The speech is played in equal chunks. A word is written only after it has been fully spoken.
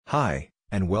Hi,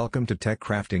 and welcome to Tech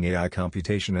Crafting AI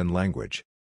Computation and Language.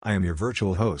 I am your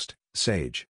virtual host,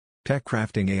 Sage. Tech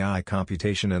Crafting AI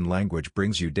Computation and Language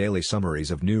brings you daily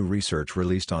summaries of new research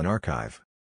released on arXiv.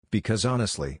 Because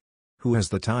honestly, who has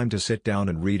the time to sit down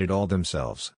and read it all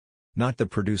themselves? Not the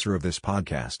producer of this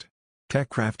podcast. Tech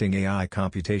Crafting AI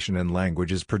Computation and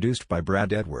Language is produced by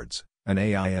Brad Edwards, an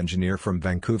AI engineer from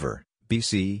Vancouver,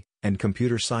 BC, and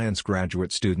computer science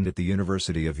graduate student at the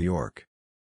University of York.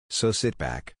 So sit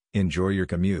back, enjoy your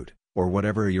commute, or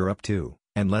whatever you're up to,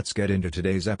 and let's get into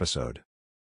today's episode.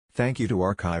 Thank you to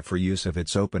arXiv for use of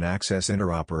its open access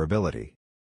interoperability.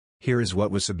 Here is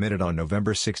what was submitted on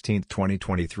November 16,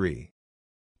 2023.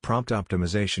 Prompt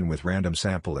Optimization with Random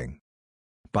Sampling.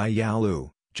 By Yao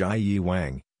Lu, Jia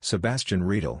Wang, Sebastian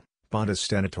Riedel, Pontus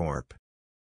Stenitorp.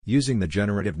 Using the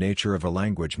generative nature of a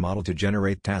language model to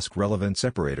generate task-relevant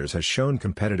separators has shown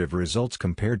competitive results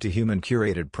compared to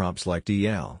human-curated prompts like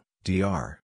DL,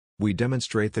 DR. We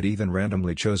demonstrate that even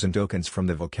randomly chosen tokens from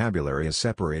the vocabulary as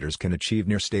separators can achieve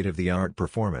near state-of-the-art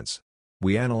performance.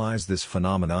 We analyze this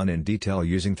phenomenon in detail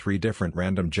using 3 different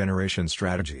random generation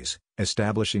strategies,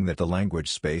 establishing that the language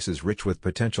space is rich with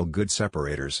potential good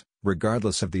separators,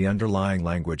 regardless of the underlying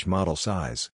language model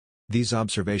size. These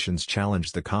observations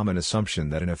challenge the common assumption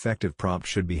that an effective prompt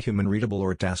should be human-readable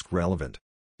or task-relevant.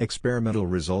 Experimental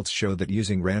results show that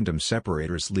using random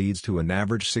separators leads to an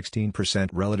average 16%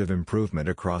 relative improvement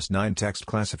across 9 text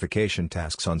classification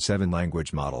tasks on 7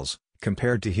 language models,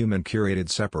 compared to human-curated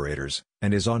separators,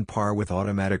 and is on par with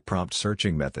automatic prompt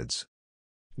searching methods.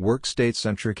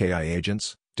 Workstate-centric AI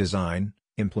agents, design,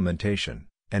 implementation,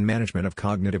 and management of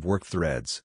cognitive work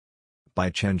threads. By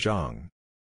Chen Zhang.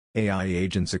 AI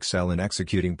agents excel in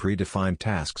executing predefined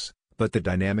tasks, but the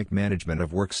dynamic management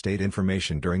of workstate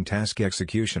information during task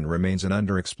execution remains an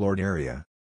underexplored area.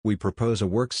 We propose a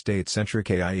workstate-centric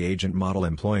AI agent model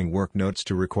employing work notes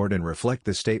to record and reflect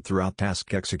the state throughout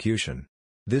task execution.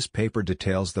 This paper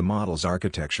details the model's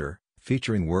architecture,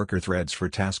 featuring worker threads for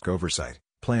task oversight,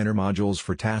 planner modules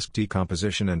for task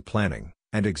decomposition and planning,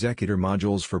 and executor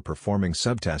modules for performing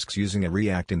subtasks using a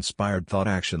React-inspired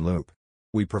thought-action loop.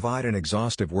 We provide an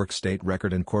exhaustive workstate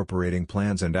record incorporating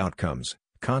plans and outcomes,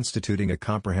 constituting a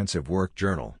comprehensive work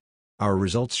journal. Our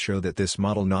results show that this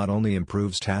model not only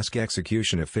improves task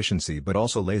execution efficiency but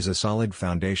also lays a solid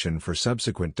foundation for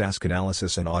subsequent task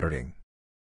analysis and auditing.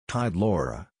 Tide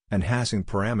LoRa, Enhancing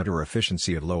Parameter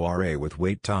Efficiency of LoRa with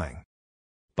Weight Tying.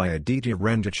 By Aditya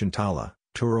Renduchintala,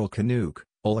 Tural Kanuk,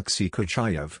 Oleksiy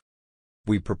Kuchayev.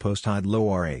 We propose Tide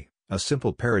LoRa, a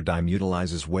simple paradigm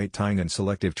utilizes weight tying and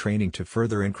selective training to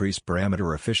further increase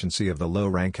parameter efficiency of the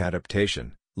low-rank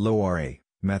adaptation, LoRa,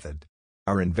 method.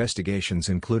 Our investigations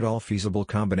include all feasible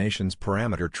combinations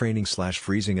parameter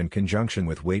training/freezing in conjunction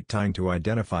with weight tying to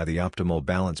identify the optimal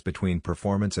balance between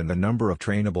performance and the number of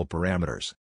trainable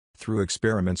parameters. Through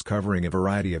experiments covering a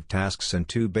variety of tasks and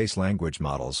 2 base language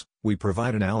models, we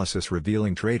provide analysis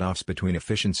revealing trade-offs between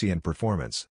efficiency and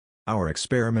performance. Our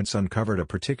experiments uncovered a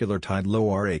particular Tide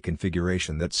LoRa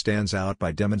configuration that stands out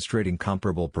by demonstrating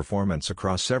comparable performance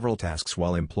across several tasks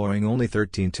while employing only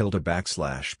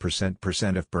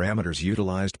 13%% of parameters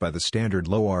utilized by the standard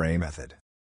LoRa method.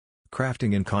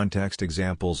 Crafting in context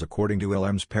examples according to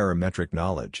LM's parametric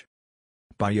knowledge.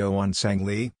 By Yuansang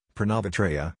Li,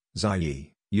 Pranavatreya,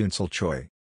 Zai, Yunsel Choi.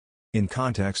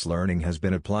 In-context learning has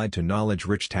been applied to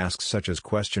knowledge-rich tasks such as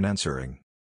question answering.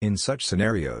 In such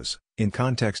scenarios,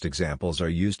 in-context examples are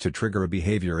used to trigger a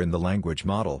behavior in the language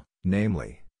model,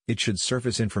 namely, it should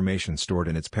surface information stored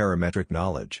in its parametric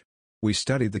knowledge. We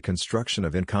studied the construction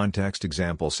of in-context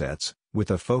example sets,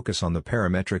 with a focus on the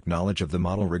parametric knowledge of the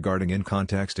model regarding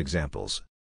in-context examples.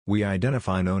 We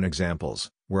identify known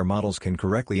examples, where models can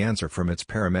correctly answer from its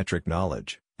parametric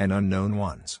knowledge, and unknown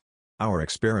ones. Our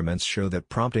experiments show that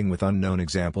prompting with unknown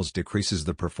examples decreases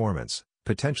the performance,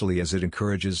 potentially as it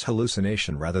encourages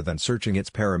hallucination rather than searching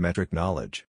its parametric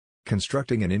knowledge.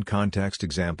 Constructing an in-context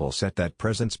example set that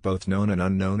presents both known and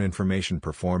unknown information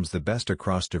performs the best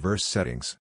across diverse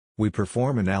settings. We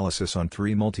perform analysis on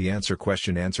 3 multi-answer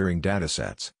question answering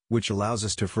datasets, which allows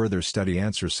us to further study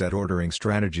answer set ordering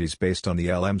strategies based on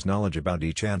the LM's knowledge about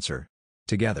each answer.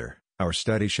 Together, our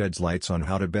study sheds lights on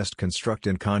how to best construct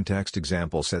in-context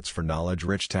example sets for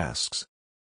knowledge-rich tasks.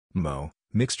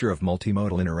 Mixture of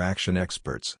multimodal interaction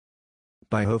experts.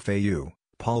 By Hofei Yu,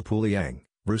 Paul Pouliang,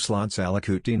 Ruslan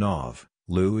Salakhutdinov,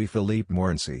 Louis-Philippe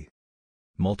Morency.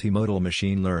 Multimodal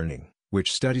machine learning,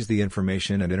 which studies the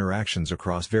information and interactions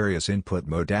across various input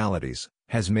modalities,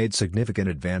 has made significant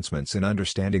advancements in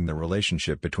understanding the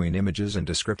relationship between images and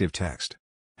descriptive text.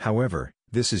 However,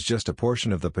 This is just a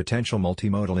portion of the potential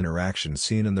multimodal interactions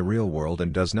seen in the real world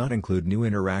and does not include new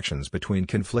interactions between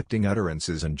conflicting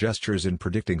utterances and gestures in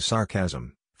predicting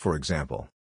sarcasm, for example.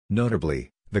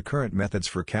 Notably, the current methods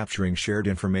for capturing shared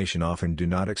information often do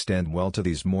not extend well to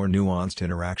these more nuanced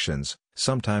interactions,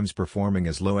 sometimes performing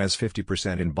as low as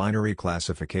 50% in binary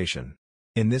classification.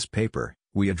 In this paper,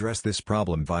 we address this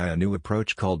problem via a new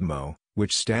approach called MO,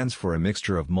 which stands for a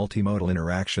mixture of multimodal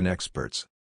interaction experts.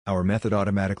 Our method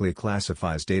automatically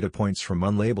classifies data points from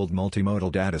unlabeled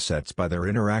multimodal datasets by their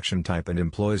interaction type and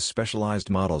employs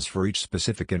specialized models for each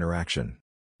specific interaction.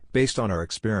 Based on our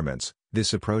experiments,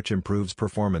 this approach improves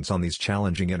performance on these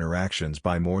challenging interactions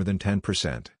by more than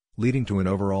 10%, leading to an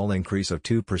overall increase of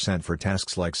 2% for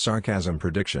tasks like sarcasm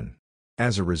prediction.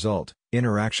 As a result,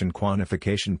 interaction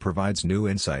quantification provides new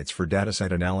insights for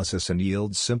dataset analysis and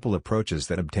yields simple approaches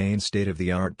that obtain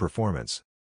state-of-the-art performance.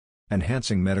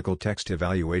 Enhancing Medical Text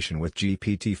Evaluation with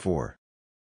GPT-4.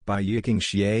 By Yiqing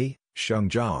Xie, Sheng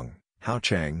Zhang, Hao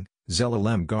Cheng,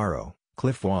 Zelalem Garo,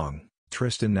 Cliff Wang,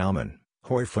 Tristan Naumann,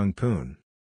 Hoifeng Poon.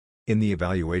 In the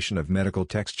evaluation of medical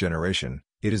text generation,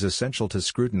 it is essential to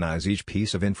scrutinize each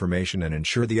piece of information and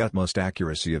ensure the utmost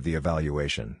accuracy of the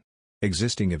evaluation.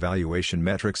 Existing evaluation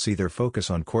metrics either focus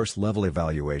on course-level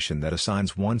evaluation that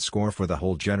assigns one score for the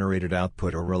whole generated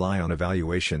output or rely on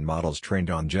evaluation models trained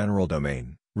on general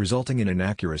domain, resulting in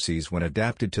inaccuracies when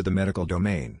adapted to the medical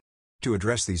domain. To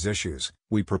address these issues,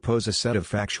 we propose a set of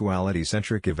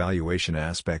factuality-centric evaluation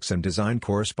aspects and design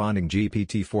corresponding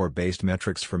GPT-4-based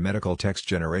metrics for medical text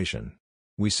generation.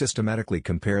 We systematically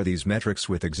compare these metrics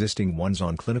with existing ones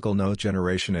on clinical note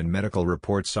generation and medical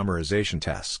report summarization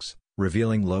tasks,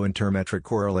 revealing low intermetric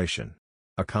correlation.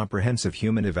 A comprehensive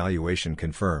human evaluation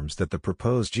confirms that the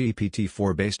proposed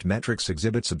GPT-4-based metrics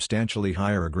exhibit substantially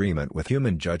higher agreement with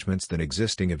human judgments than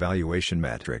existing evaluation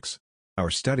metrics.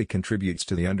 Our study contributes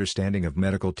to the understanding of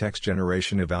medical text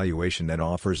generation evaluation and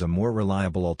offers a more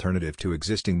reliable alternative to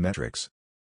existing metrics.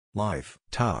 Life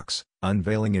Tox,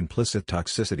 Unveiling Implicit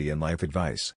Toxicity in Life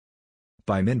Advice.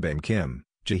 By Minbam Kim,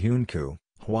 Jihyun Koo,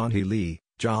 Hwanhee Lee,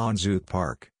 Jaehoon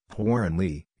Park, Hworin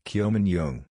Lee, Kyomin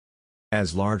Young.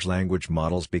 As large language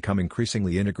models become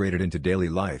increasingly integrated into daily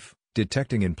life,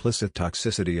 detecting implicit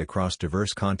toxicity across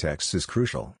diverse contexts is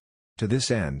crucial. To this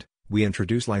end, we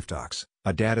introduce LifeTox,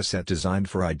 a dataset designed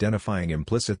for identifying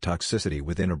implicit toxicity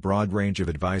within a broad range of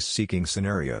advice-seeking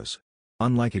scenarios.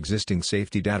 Unlike existing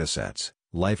safety datasets,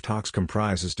 LifeTox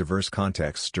comprises diverse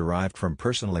contexts derived from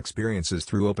personal experiences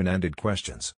through open-ended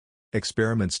questions.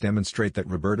 Experiments demonstrate that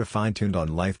Roberta fine-tuned on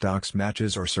LifeTox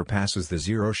matches or surpasses the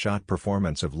zero-shot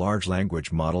performance of large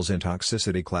language models in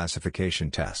toxicity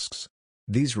classification tasks.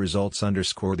 These results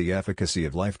underscore the efficacy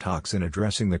of LifeTox in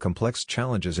addressing the complex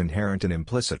challenges inherent in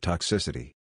implicit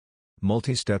toxicity.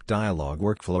 Multi-step dialogue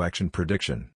workflow action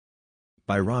prediction.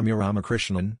 By Ramya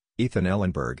Ramakrishnan, Ethan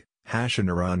Ellenberg,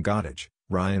 Hashanuran Goddage,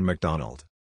 Ryan McDonald.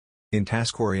 In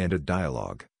task-oriented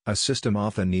dialogue, a system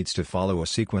often needs to follow a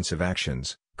sequence of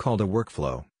actions, called a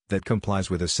workflow, that complies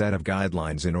with a set of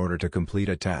guidelines in order to complete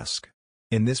a task.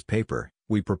 In this paper,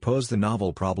 we propose the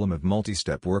novel problem of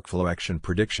multi-step workflow action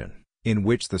prediction, in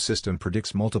which the system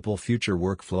predicts multiple future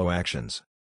workflow actions.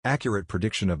 Accurate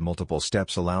prediction of multiple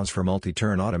steps allows for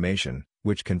multi-turn automation,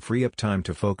 which can free up time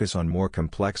to focus on more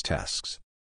complex tasks.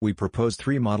 We propose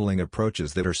 3 modeling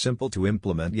approaches that are simple to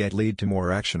implement yet lead to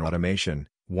more action automation.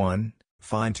 1.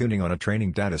 Fine-tuning on a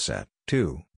training dataset.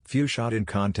 2. Few-shot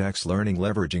in-context learning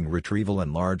leveraging retrieval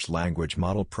and large language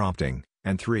model prompting.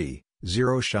 And 3.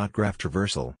 Zero-shot graph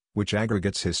traversal, which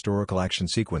aggregates historical action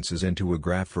sequences into a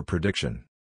graph for prediction.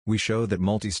 We show that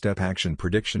multi-step action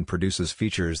prediction produces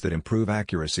features that improve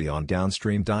accuracy on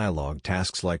downstream dialogue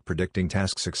tasks like predicting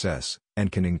task success,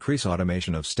 and can increase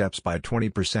automation of steps by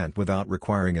 20% without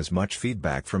requiring as much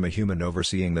feedback from a human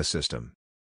overseeing the system.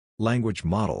 Language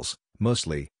models,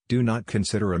 mostly, do not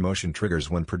consider emotion triggers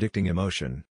when predicting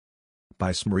emotion.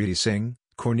 By Smriti Singh,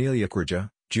 Cornelia Kurja,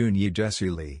 Junyi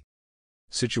Jesse Lee.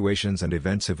 Situations and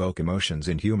events evoke emotions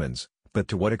in humans, but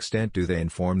to what extent do they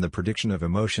inform the prediction of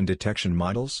emotion detection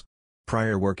models?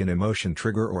 Prior work in emotion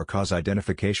trigger or cause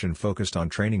identification focused on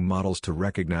training models to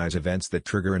recognize events that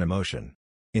trigger an emotion.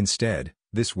 Instead,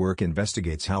 this work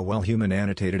investigates how well human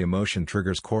annotated emotion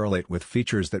triggers correlate with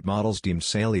features that models deem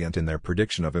salient in their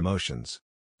prediction of emotions.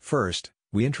 First,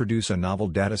 we introduce a novel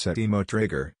dataset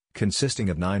EmoTrigger, consisting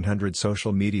of 900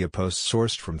 social media posts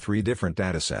sourced from 3 different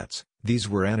datasets. These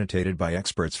were annotated by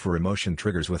experts for emotion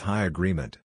triggers with high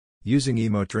agreement. Using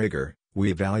EmoTrigger,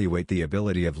 we evaluate the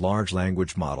ability of large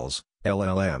language models,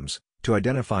 LLMs, to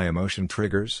identify emotion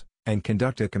triggers, and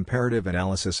conduct a comparative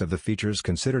analysis of the features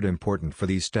considered important for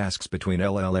these tasks between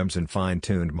LLMs and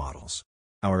fine-tuned models.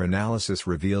 Our analysis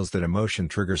reveals that emotion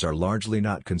triggers are largely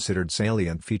not considered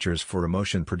salient features for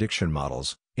emotion prediction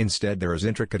models. Instead, there is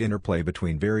intricate interplay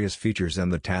between various features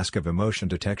and the task of emotion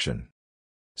detection.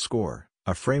 SCORE,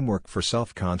 a framework for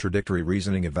self-contradictory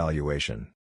reasoning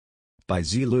evaluation. By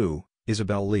Zi Lu,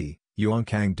 Isabel Li,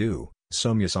 Yuankang Du,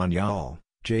 Somya Sanyal,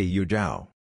 J.U. Zhao.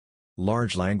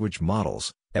 Large language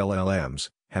models, LLMs,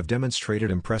 have demonstrated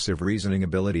impressive reasoning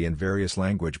ability in various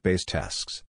language-based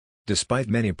tasks. Despite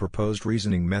many proposed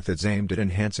reasoning methods aimed at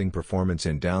enhancing performance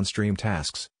in downstream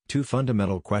tasks, two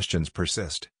fundamental questions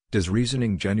persist: does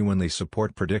reasoning genuinely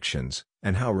support predictions,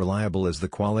 and how reliable is the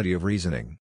quality of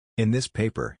reasoning? In this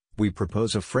paper, we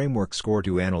propose a framework SCORE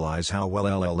to analyze how well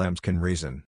LLMs can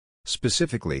reason.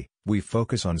 Specifically, we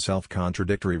focus on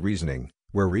self-contradictory reasoning,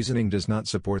 where reasoning does not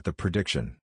support the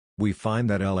prediction. We find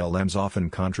that LLMs often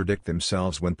contradict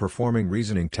themselves when performing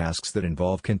reasoning tasks that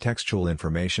involve contextual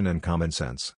information and common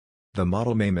sense. The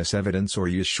model may miss evidence or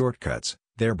use shortcuts,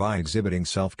 thereby exhibiting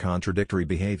self-contradictory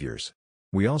behaviors.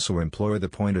 We also employ the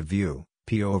point of view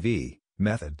 (POV)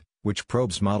 method, which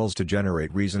probes models to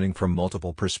generate reasoning from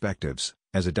multiple perspectives,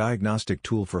 as a diagnostic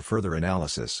tool for further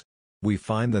analysis. We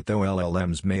find that though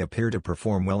LLMs may appear to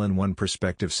perform well in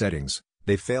one-perspective settings,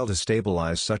 they fail to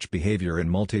stabilize such behavior in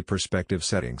multi-perspective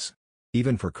settings.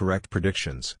 Even for correct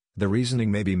predictions, the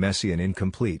reasoning may be messy and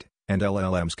incomplete, and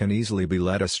LLMs can easily be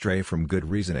led astray from good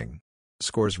reasoning.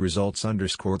 SCORE's results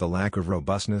underscore the lack of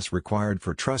robustness required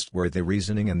for trustworthy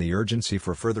reasoning and the urgency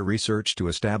for further research to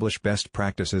establish best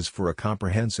practices for a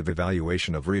comprehensive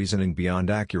evaluation of reasoning beyond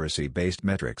accuracy-based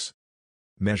metrics.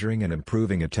 Measuring and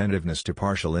improving attentiveness to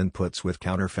partial inputs with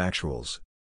counterfactuals.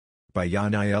 By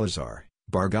Yanai Elazar,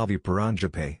 Bhargavi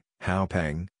Paranjape, Hao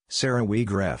Peng, Sarah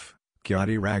Weger F.,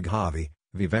 Kyati Raghavi,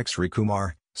 Vivek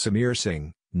Srikumar, Samir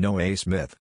Singh, Noah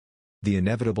Smith. The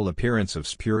inevitable appearance of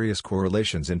spurious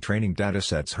correlations in training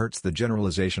datasets hurts the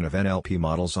generalization of NLP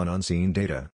models on unseen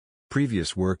data.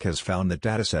 Previous work has found that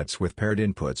datasets with paired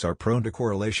inputs are prone to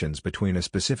correlations between a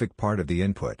specific part of the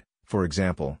input, for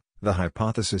example, the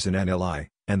hypothesis in NLI,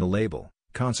 and the label.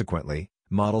 Consequently,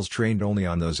 models trained only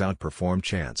on those outperform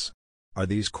chance. Are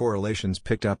these correlations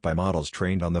picked up by models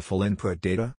trained on the full input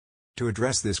data? To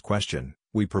address this question,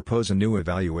 we propose a new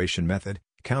evaluation method,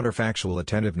 Counterfactual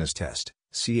Attentiveness Test,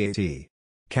 CAT.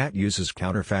 CAT uses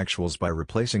counterfactuals by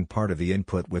replacing part of the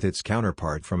input with its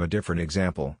counterpart from a different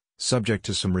example, subject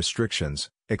to some restrictions,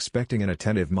 expecting an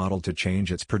attentive model to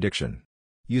change its prediction.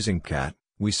 Using CAT,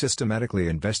 we systematically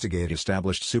investigate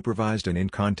established supervised and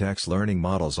in-context learning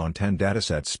models on 10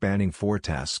 datasets spanning 4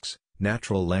 tasks: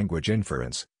 natural language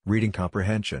inference, reading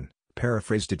comprehension,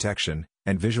 paraphrase detection,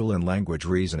 and visual and language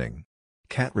reasoning.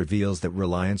 CAT reveals that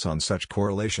reliance on such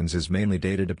correlations is mainly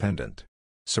data-dependent.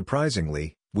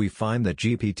 Surprisingly, we find that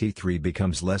GPT-3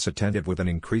 becomes less attentive with an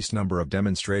increased number of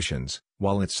demonstrations,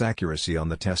 while its accuracy on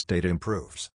the test data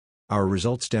improves. Our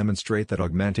results demonstrate that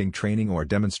augmenting training or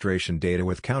demonstration data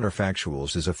with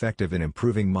counterfactuals is effective in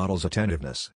improving models'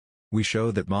 attentiveness. We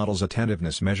show that models'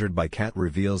 attentiveness measured by CAT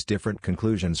reveals different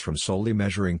conclusions from solely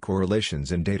measuring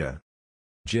correlations in data.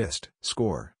 GIST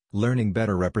SCORE, Learning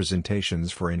Better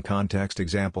Representations for In-Context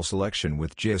Example Selection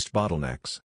with GIST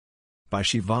Bottlenecks. By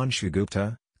Shivanshu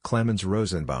Gupta, Clemens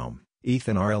Rosenbaum,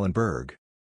 Ethan R. Ellenberg.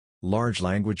 Large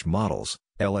language models,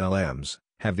 LLMs,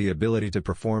 have the ability to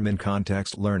perform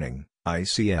in-context learning,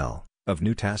 ICL, of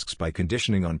new tasks by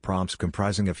conditioning on prompts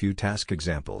comprising a few task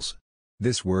examples.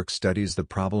 This work studies the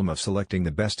problem of selecting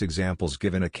the best examples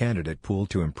given a candidate pool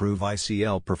to improve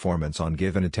ICL performance on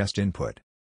given a test input.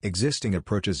 Existing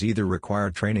approaches either require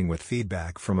training with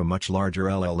feedback from a much larger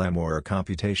LLM or are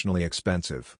computationally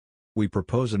expensive. We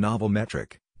propose a novel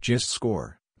metric, GIST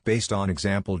score, based on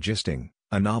example gisting,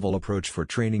 a novel approach for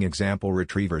training example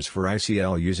retrievers for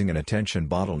ICL using an attention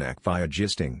bottleneck via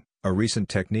gisting, a recent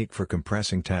technique for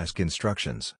compressing task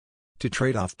instructions. To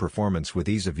trade off performance with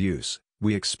ease of use,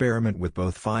 we experiment with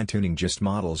both fine-tuning GIST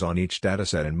models on each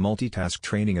dataset and multitask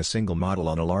training a single model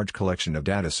on a large collection of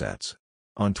datasets.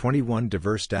 On 21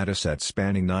 diverse datasets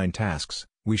spanning 9 tasks,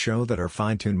 we show that our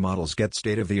fine-tuned models get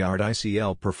state-of-the-art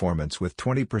ICL performance with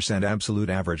 20% absolute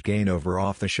average gain over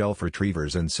off-the-shelf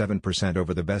retrievers and 7%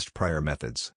 over the best prior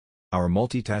methods. Our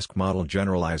multitask model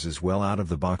generalizes well out of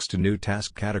the box to new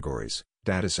task categories,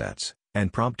 datasets,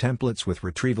 and prompt templates with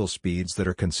retrieval speeds that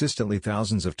are consistently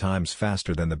thousands of times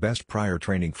faster than the best prior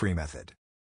training-free method.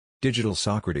 Digital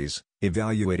Socrates,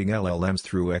 Evaluating LLMs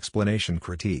Through Explanation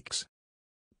Critiques.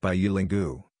 By Yiling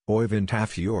Gu, Oyvind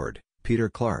Tafjord, Peter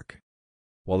Clark.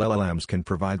 While LLMs can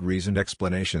provide reasoned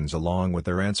explanations along with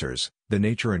their answers, the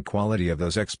nature and quality of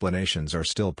those explanations are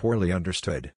still poorly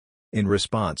understood. In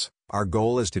response, our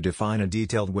goal is to define a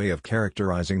detailed way of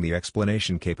characterizing the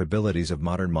explanation capabilities of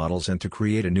modern models and to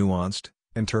create a nuanced,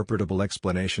 interpretable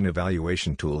explanation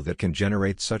evaluation tool that can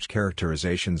generate such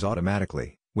characterizations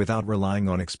automatically, without relying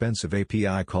on expensive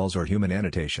API calls or human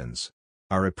annotations.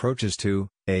 Our approach is to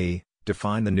a.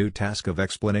 Define the new task of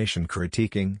explanation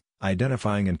critiquing,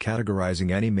 identifying and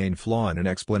categorizing any main flaw in an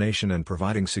explanation and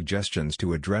providing suggestions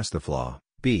to address the flaw.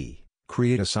 B.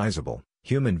 Create a sizable,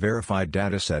 human-verified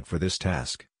dataset for this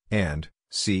task, and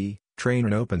c. Train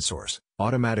an open-source,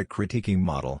 automatic critiquing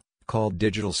model, called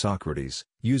Digital Socrates,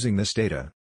 using this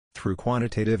data. Through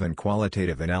quantitative and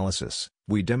qualitative analysis,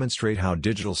 we demonstrate how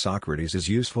Digital Socrates is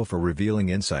useful for revealing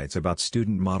insights about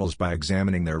student models by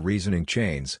examining their reasoning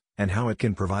chains, and how it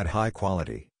can provide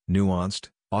high-quality, nuanced,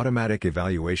 automatic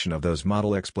evaluation of those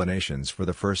model explanations for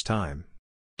the first time.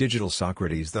 Digital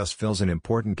Socrates thus fills an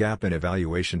important gap in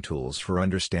evaluation tools for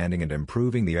understanding and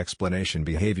improving the explanation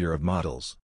behavior of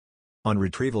models. On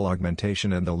retrieval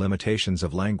augmentation and the limitations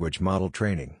of language model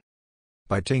training.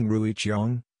 By Ting-Rui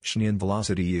Chiang, Xian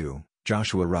Velocity Yu,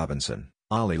 Joshua Robinson,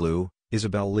 Ali Liu,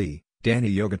 Isabel Lee,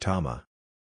 Danny Yogatama.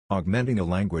 Augmenting a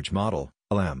language model,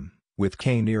 LM, with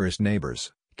k-nearest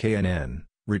neighbors, KNN,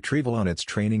 retrieval on its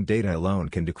training data alone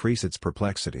can decrease its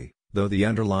perplexity, though the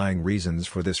underlying reasons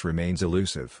for this remains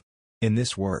elusive. In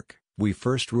this work, we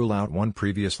first rule out one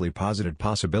previously posited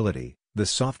possibility, the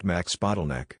softmax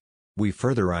bottleneck. We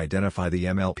further identify the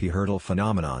MLP hurdle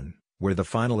phenomenon, where the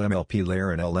final MLP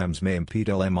layer in LMs may impede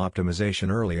LM optimization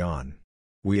early on.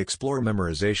 We explore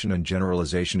memorization and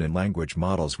generalization in language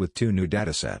models with two new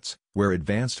datasets, where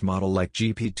advanced model like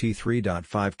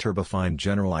GPT-3.5 Turbo find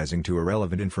generalizing to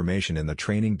irrelevant information in the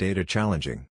training data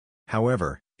challenging.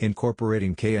 However,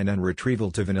 incorporating KNN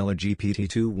retrieval to vanilla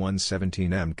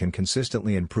GPT-2.117m can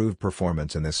consistently improve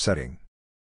performance in this setting.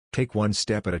 Take one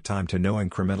step at a time to know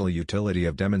incremental utility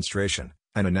of demonstration,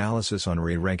 an analysis on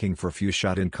re-ranking for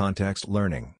few-shot in context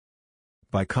learning.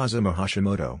 By Kazuma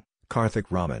Hashimoto, Karthik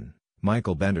Raman,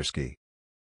 Michael Bendersky.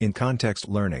 In context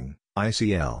learning,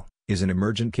 ICL, is an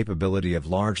emergent capability of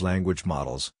large language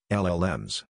models,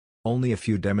 LLMs. Only a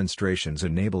few demonstrations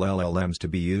enable LLMs to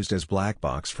be used as black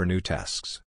box for new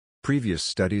tasks. Previous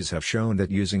studies have shown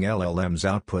that using LLMs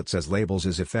outputs as labels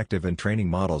is effective in training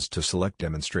models to select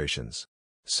demonstrations.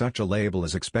 Such a label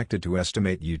is expected to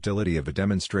estimate utility of a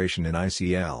demonstration in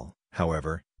ICL,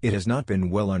 however, it has not been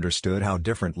well understood how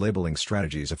different labeling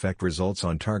strategies affect results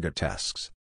on target tasks.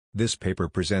 This paper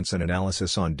presents an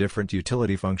analysis on different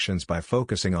utility functions by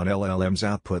focusing on LLM's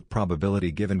output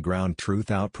probability given ground truth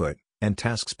output, and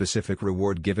task-specific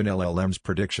reward given LLM's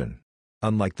prediction.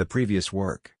 Unlike the previous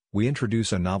work, we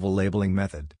introduce a novel labeling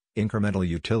method, incremental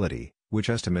utility, which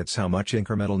estimates how much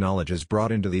incremental knowledge is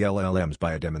brought into the LLMs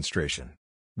by a demonstration.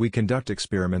 We conduct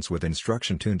experiments with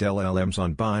instruction-tuned LLMs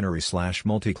on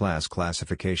binary/multiclass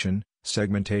classification,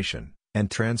 segmentation, and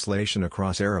translation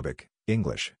across Arabic,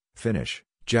 English, Finnish,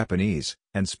 Japanese,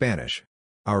 and Spanish.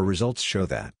 Our results show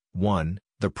that 1.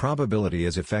 The probability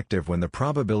is effective when the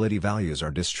probability values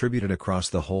are distributed across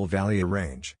the whole value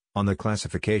range, on the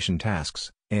classification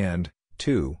tasks, and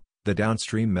 2. The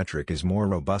downstream metric is more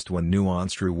robust when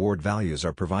nuanced reward values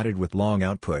are provided with long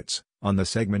outputs, on the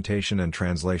segmentation and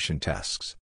translation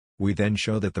tasks. We then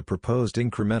show that the proposed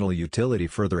incremental utility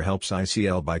further helps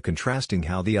ICL by contrasting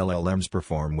how the LLMs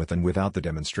perform with and without the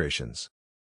demonstrations.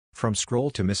 From scroll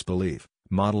to misbelief,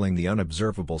 modeling the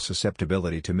unobservable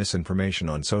susceptibility to misinformation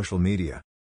on social media.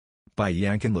 By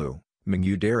Yankin Liu,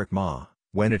 Mingyu Derek Ma,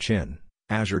 Wenna Chin,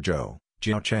 Azure Zhou,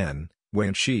 Jiao Chen,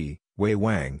 Wen Shi, Wei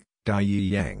Wang, Daiyi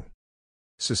Yang.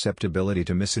 Susceptibility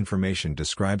to misinformation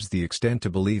describes the extent to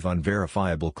believe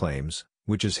unverifiable claims,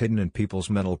 which is hidden in people's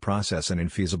mental process and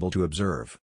infeasible to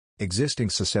observe. Existing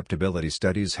susceptibility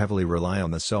studies heavily rely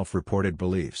on the self-reported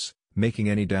beliefs, making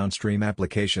any downstream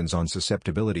applications on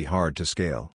susceptibility hard to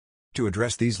scale. To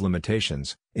address these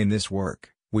limitations, in this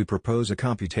work, we propose a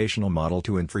computational model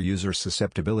to infer users'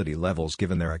 susceptibility levels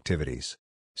given their activities.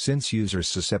 Since users'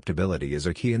 susceptibility is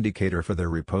a key indicator for their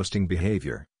reposting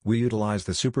behavior, we utilize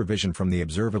the supervision from the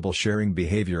observable sharing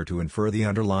behavior to infer the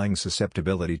underlying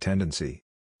susceptibility tendency.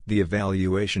 The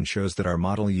evaluation shows that our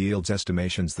model yields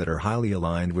estimations that are highly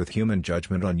aligned with human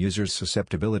judgment on users'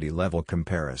 susceptibility level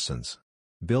comparisons.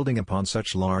 Building upon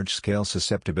such large-scale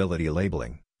susceptibility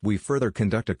labeling, we further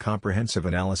conduct a comprehensive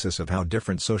analysis of how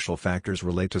different social factors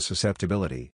relate to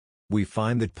susceptibility. We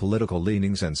find that political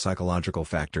leanings and psychological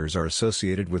factors are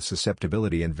associated with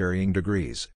susceptibility in varying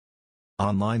degrees.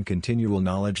 Online Continual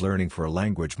Knowledge Learning for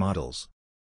Language Models.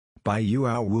 By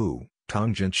Yuao Wu,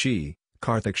 Tongjin Shi,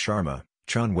 Karthik Sharma,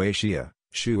 Chunwei Xia,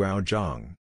 Shuao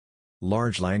Zhang.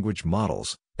 Large Language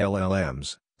Models,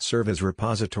 LLMs, serve as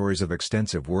repositories of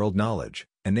extensive world knowledge,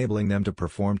 enabling them to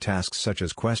perform tasks such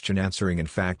as question answering and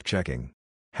fact-checking.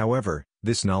 However,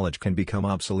 this knowledge can become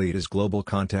obsolete as global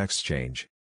contexts change.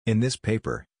 In this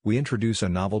paper, we introduce a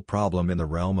novel problem in the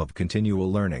realm of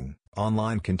continual learning,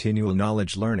 online continual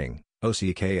knowledge learning,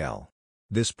 OCKL.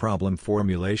 This problem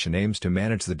formulation aims to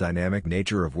manage the dynamic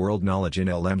nature of world knowledge in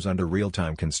LLMs under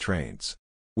real-time constraints.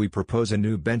 We propose a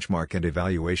new benchmark and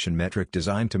evaluation metric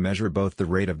designed to measure both the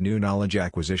rate of new knowledge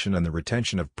acquisition and the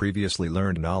retention of previously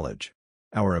learned knowledge.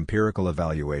 Our empirical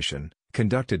evaluation,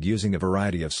 conducted using a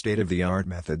variety of state-of-the-art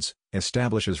methods,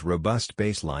 establishes robust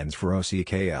baselines for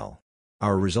OCKL.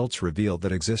 Our results reveal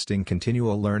that existing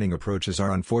continual learning approaches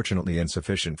are unfortunately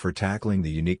insufficient for tackling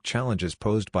the unique challenges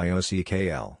posed by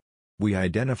OCKL. We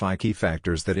identify key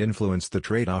factors that influence the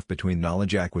trade-off between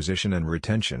knowledge acquisition and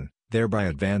retention, thereby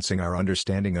advancing our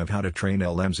understanding of how to train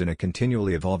LLMs in a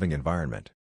continually evolving environment.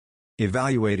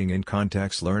 Evaluating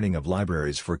in-context learning of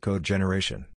libraries for code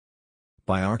generation.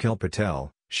 By Arkel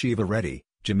Patel, Shiva Reddy,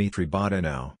 Dimitri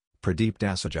Bodanov, Pradeep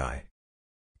Dasajai.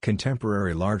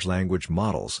 Contemporary large language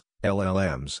models,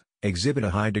 LLMs, exhibit a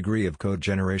high degree of code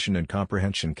generation and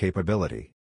comprehension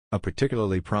capability. A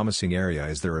particularly promising area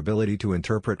is their ability to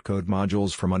interpret code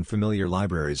modules from unfamiliar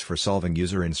libraries for solving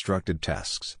user-instructed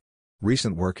tasks.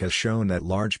 Recent work has shown that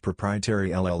large proprietary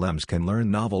LLMs can learn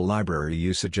novel library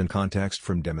usage and context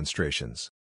from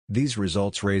demonstrations. These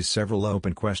results raise several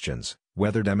open questions: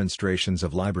 whether demonstrations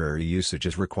of library usage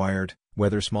is required,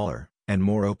 whether smaller, and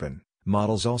more open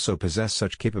models also possess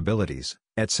such capabilities,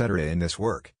 etc. In this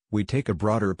work, we take a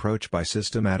broader approach by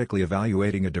systematically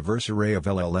evaluating a diverse array of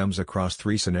LLMs across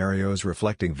 3 scenarios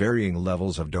reflecting varying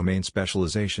levels of domain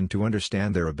specialization to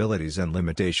understand their abilities and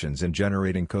limitations in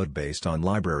generating code based on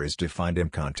libraries defined in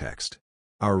context.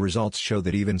 Our results show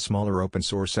that even smaller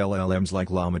open-source LLMs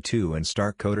like Llama 2 and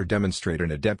StarkCoder demonstrate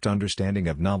an adept understanding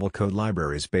of novel code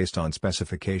libraries based on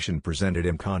specification presented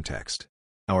in context.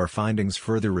 Our findings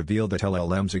further reveal that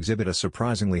LLMs exhibit a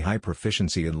surprisingly high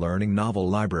proficiency in learning novel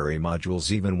library modules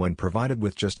even when provided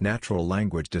with just natural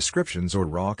language descriptions or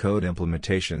raw code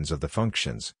implementations of the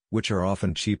functions, which are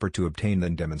often cheaper to obtain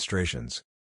than demonstrations.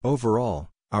 Overall,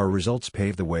 our results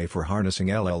pave the way for harnessing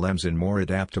LLMs in more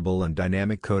adaptable and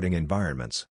dynamic coding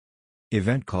environments.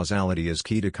 Event causality is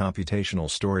key to computational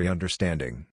story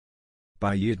understanding.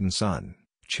 By Yiden Sun,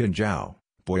 Qin Zhao,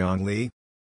 Boyong Li.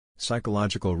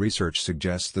 Psychological research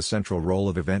suggests the central role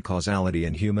of event causality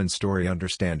in human story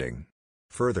understanding.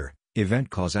 Further, event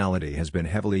causality has been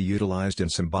heavily utilized in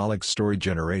symbolic story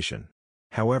generation.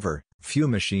 However, few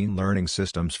machine learning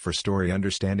systems for story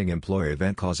understanding employ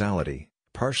event causality,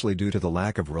 partially due to the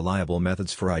lack of reliable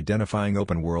methods for identifying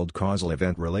open-world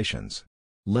causal-event relations.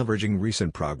 Leveraging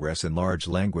recent progress in large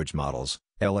language models,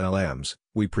 LLMs,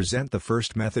 we present the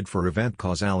first method for event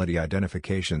causality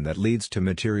identification that leads to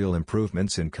material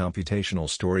improvements in computational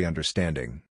story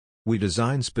understanding. We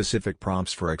design specific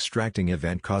prompts for extracting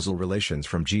event causal relations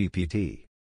from GPT.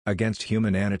 Against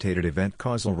human annotated event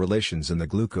causal relations in the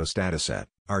glucose dataset,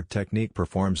 our technique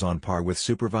performs on par with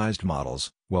supervised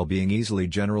models, while being easily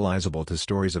generalizable to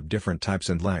stories of different types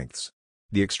and lengths.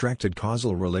 The extracted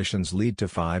causal relations lead to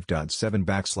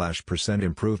 5.7%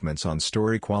 improvements on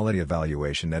story quality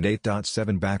evaluation and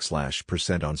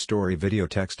 8.7% on story video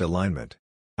text alignment.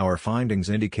 Our findings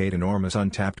indicate enormous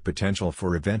untapped potential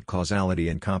for event causality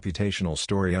in computational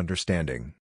story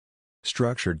understanding.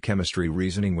 Structured chemistry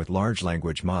reasoning with large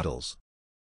language models.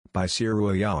 By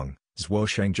Sirui Yang,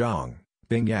 Zhuosheng Zhang,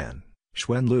 Bing Yan,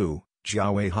 Xuan Liu,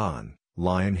 Jiawei Han,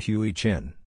 Lian Hui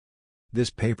Qin. This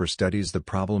paper studies the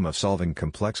problem of solving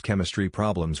complex chemistry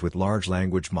problems with large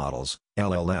language models,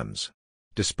 LLMs.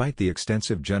 Despite the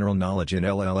extensive general knowledge in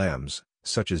LLMs,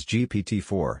 such as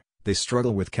GPT-4, they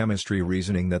struggle with chemistry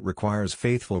reasoning that requires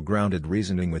faithful grounded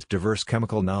reasoning with diverse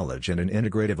chemical knowledge and an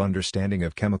integrative understanding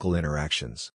of chemical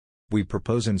interactions. We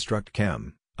propose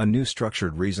InstructChem, a new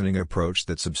structured reasoning approach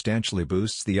that substantially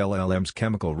boosts the LLM's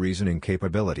chemical reasoning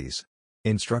capabilities.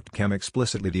 InstructChem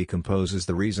explicitly decomposes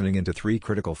the reasoning into 3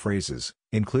 critical phases,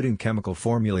 including chemical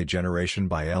formulae generation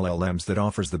by LLMs that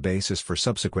offers the basis for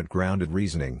subsequent grounded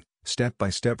reasoning,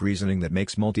 step-by-step reasoning that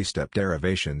makes multi-step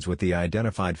derivations with the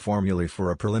identified formulae for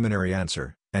a preliminary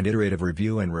answer, and iterative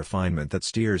review and refinement that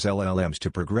steers LLMs to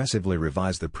progressively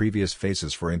revise the previous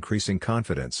phases for increasing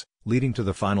confidence, leading to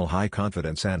the final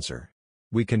high-confidence answer.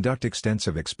 We conduct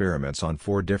extensive experiments on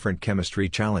 4 different chemistry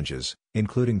challenges,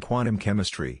 including quantum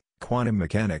chemistry, quantum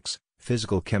mechanics,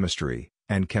 physical chemistry,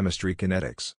 and chemistry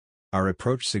kinetics. Our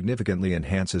approach significantly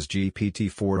enhances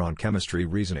GPT-4 on chemistry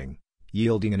reasoning,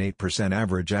 yielding an 8%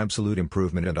 average absolute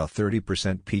improvement and a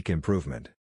 30% peak improvement.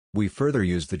 We further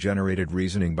used the generated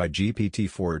reasoning by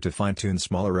GPT-4 to fine-tune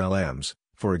smaller LMs,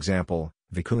 for example,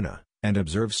 Vicuna, and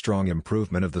observe strong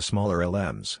improvement of the smaller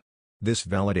LMs. This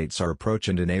validates our approach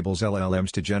and enables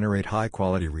LLMs to generate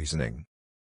high-quality reasoning.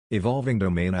 Evolving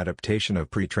Domain Adaptation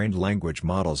of Pre-trained Language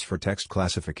Models for Text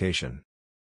Classification.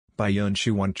 By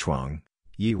Yunshuan Chuang,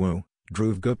 Yi Wu,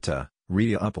 Dhruv Gupta,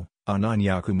 Riya Uppal,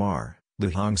 Ananya Kumar,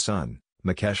 Luhong Sun,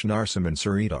 Mukesh Narasimhan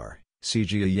Sridhar,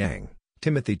 Sijia Yang,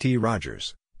 Timothy T.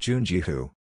 Rogers, Junji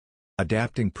Hu.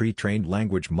 Adapting Pre-trained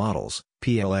Language Models,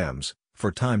 PLMs,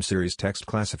 for time series text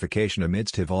classification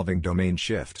amidst evolving domain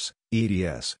shifts,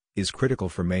 EDS, is critical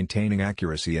for maintaining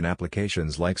accuracy in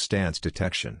applications like stance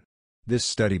detection. This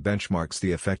study benchmarks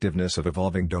the effectiveness of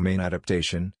evolving domain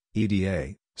adaptation,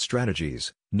 EDA,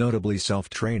 strategies, notably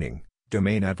self-training,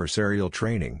 domain adversarial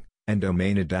training, and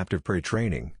domain adaptive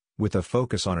pre-training, with a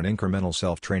focus on an incremental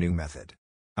self-training method.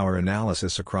 Our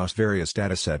analysis across various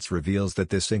datasets reveals that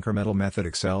this incremental method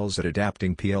excels at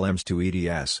adapting PLMs to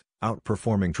EDS,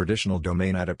 outperforming traditional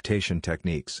domain adaptation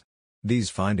techniques. These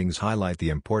findings highlight the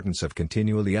importance of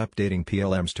continually updating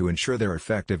PLMs to ensure their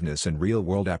effectiveness in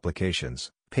real-world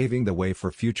applications, paving the way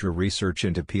for future research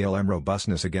into PLM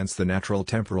robustness against the natural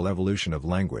temporal evolution of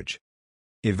language.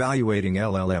 Evaluating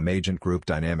LLM agent group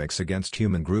dynamics against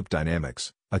human group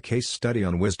dynamics, a case study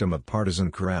on wisdom of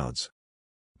partisan crowds.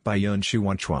 By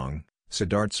Yunshuan Chuang,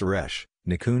 Siddharth Suresh,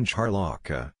 Nikunj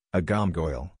Harlalka, Agam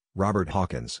Goyal, Robert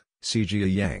Hawkins,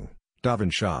 Sijia Yang,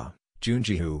 Dhavan Shah,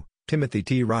 Junji Hu, Timothy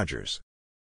T. Rogers.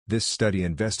 This study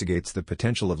investigates the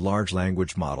potential of large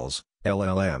language models,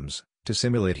 LLMs, to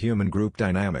simulate human group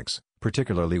dynamics,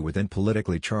 particularly within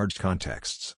politically charged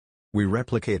contexts. We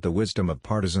replicate the wisdom of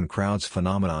partisan crowds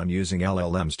phenomenon using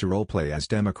LLMs to roleplay as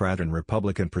Democrat and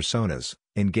Republican personas,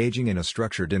 engaging in a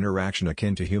structured interaction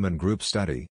akin to human group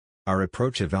study. Our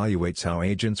approach evaluates how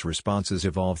agents' responses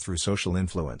evolve through social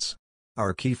influence.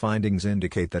 Our key findings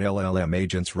indicate that LLM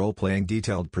agents role-playing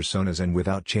detailed personas and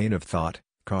without chain of thought,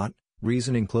 COT,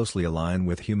 reasoning closely align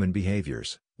with human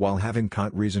behaviors, while having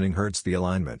COT reasoning hurts the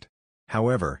alignment.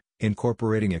 However,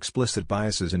 incorporating explicit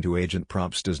biases into agent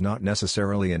prompts does not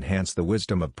necessarily enhance the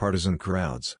wisdom of partisan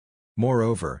crowds.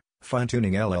 Moreover,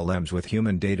 fine-tuning LLMs with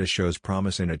human data shows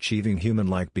promise in achieving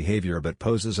human-like behavior but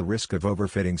poses a risk of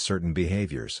overfitting certain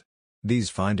behaviors.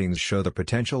 These findings show the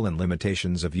potential and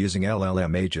limitations of using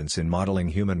LLM agents in modeling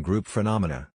human group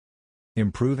phenomena.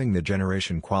 Improving the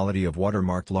generation quality of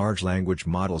watermarked large language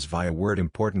models via word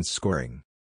importance scoring.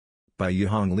 By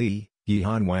Yuhong Li,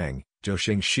 Yihan Wang,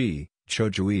 Zhouxing Shi,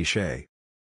 Choujui She.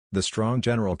 The strong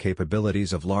general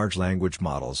capabilities of large language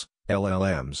models,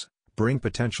 LLMs, bring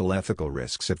potential ethical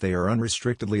risks if they are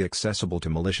unrestrictedly accessible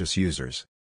to malicious users.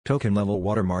 Token-level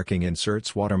watermarking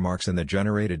inserts watermarks in the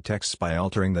generated texts by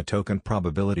altering the token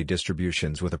probability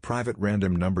distributions with a private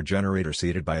random number generator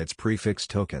seeded by its prefix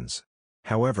tokens.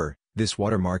 However, this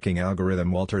watermarking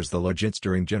algorithm alters the logits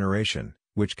during generation,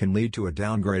 which can lead to a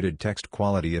downgraded text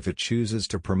quality if it chooses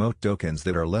to promote tokens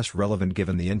that are less relevant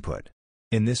given the input.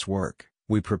 In this work,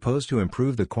 we propose to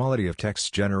improve the quality of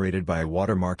texts generated by a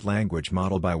watermarked language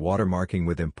model by watermarking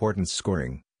with importance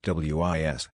scoring,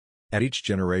 WIS. At each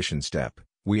generation step,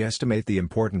 we estimate the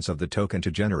importance of the token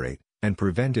to generate, and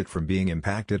prevent it from being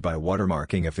impacted by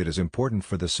watermarking if it is important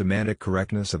for the semantic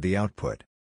correctness of the output.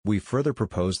 We further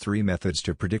propose 3 methods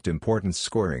to predict importance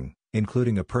scoring,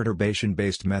 including a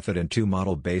perturbation-based method and 2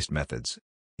 model-based methods.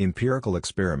 Empirical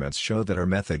experiments show that our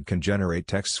method can generate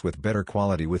texts with better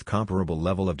quality with comparable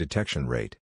level of detection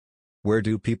rate. Where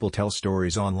do people tell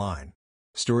stories online?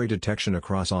 Story detection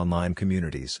across online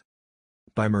communities.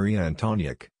 By Maria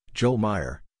Antoniuk, Joel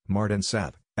Meyer, Martin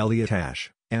Sapp, Elliot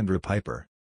Ash, Andrew Piper.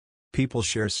 People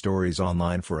share stories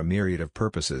online for a myriad of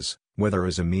purposes, whether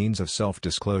as a means of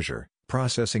self-disclosure,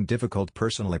 processing difficult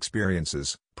personal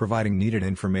experiences, providing needed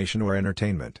information or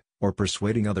entertainment, or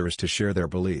persuading others to share their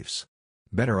beliefs.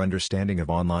 Better understanding of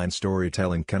online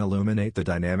storytelling can illuminate the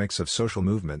dynamics of social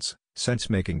movements,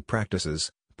 sense-making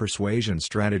practices, persuasion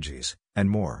strategies, and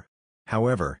more.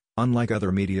 However, unlike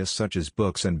other media such as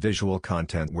books and visual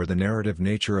content where the narrative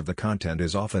nature of the content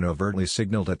is often overtly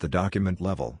signaled at the document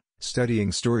level,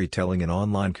 studying storytelling in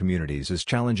online communities is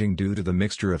challenging due to the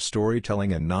mixture of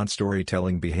storytelling and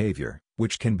non-storytelling behavior,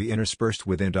 which can be interspersed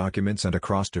within documents and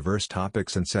across diverse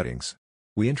topics and settings.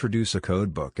 We introduce a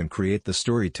codebook and create the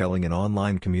Storytelling in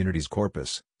Online Communities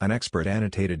corpus, an expert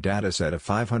annotated dataset of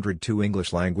 502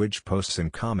 English language posts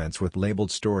and comments with labeled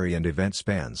story and event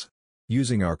spans.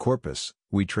 Using our corpus,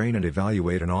 we train and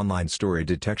evaluate an online story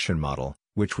detection model,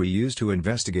 which we use to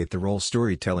investigate the role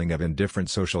storytelling have in different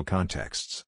social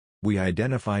contexts. We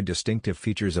identify distinctive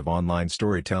features of online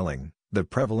storytelling, the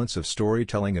prevalence of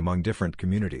storytelling among different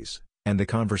communities, and the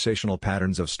conversational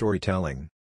patterns of storytelling.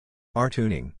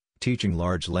 R-tuning, teaching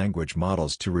large language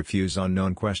models to refuse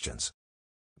unknown questions.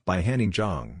 By Henning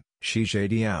Zhang, Shizhe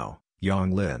Diao,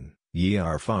 Yang Lin,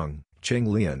 Yi'er Feng, Qing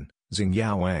Lian,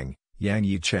 Xingyao Wang, Yang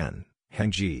Yichen,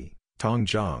 Hengji, Tong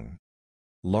Zhang.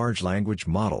 Large language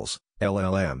models,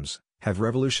 LLMs, have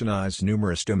revolutionized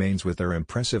numerous domains with their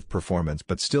impressive performance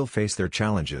but still face their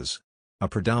challenges. A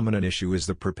predominant issue is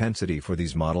the propensity for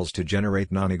these models to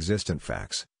generate non-existent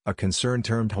facts, a concern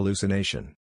termed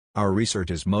hallucination. Our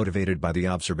research is motivated by the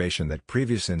observation that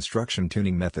previous instruction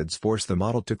tuning methods force the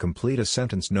model to complete a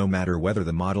sentence no matter whether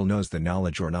the model knows the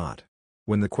knowledge or not.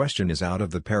 When the question is out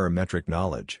of the parametric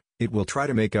knowledge, it will try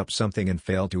to make up something and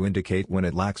fail to indicate when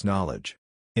it lacks knowledge.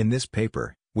 In this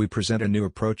paper, we present a new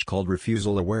approach called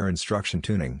refusal-aware instruction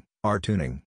tuning,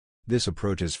 R-tuning. This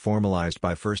approach is formalized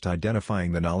by first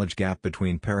identifying the knowledge gap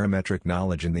between parametric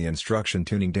knowledge and the instruction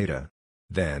tuning data.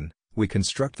 Then, we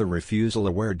construct the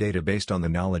refusal-aware data based on the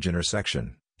knowledge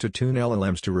intersection, to tune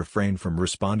LLMs to refrain from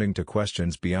responding to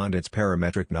questions beyond its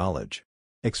parametric knowledge.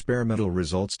 Experimental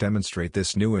results demonstrate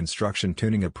this new instruction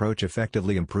tuning approach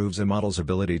effectively improves a model's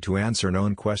ability to answer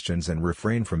known questions and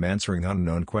refrain from answering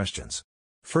unknown questions.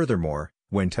 Furthermore,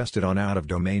 when tested on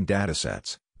out-of-domain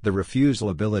datasets, the refusal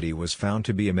ability was found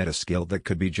to be a meta-skill that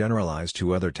could be generalized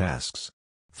to other tasks.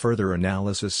 Further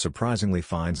analysis surprisingly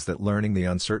finds that learning the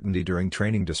uncertainty during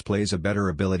training displays a better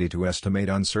ability to estimate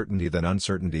uncertainty than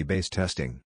uncertainty-based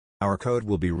testing. Our code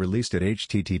will be released at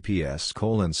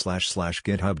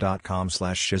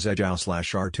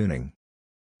https://github.com/shizejiao/rtuning.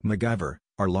 MacGyver,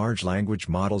 are large language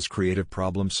models creative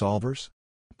problem solvers?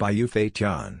 By Yufei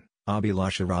Tian,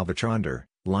 Abhilasha Ravichandar,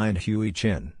 Lian-Hui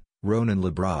Chin, Ronan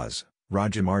Labraz,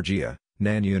 Raja Margia,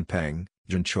 Nanyun Peng,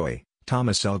 Jun Choi,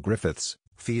 Thomas L. Griffiths,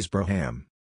 Fees Broham.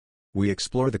 We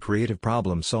explore the creative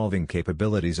problem-solving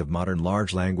capabilities of modern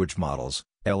large language models,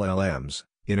 LLMs,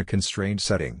 in a constrained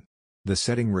setting. The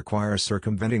setting requires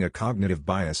circumventing a cognitive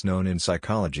bias known in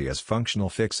psychology as functional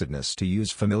fixedness to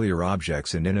use familiar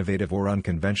objects in innovative or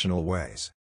unconventional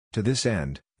ways. To this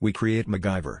end, we create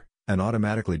MacGyver, an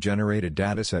automatically generated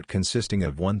dataset consisting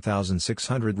of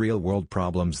 1,600 real-world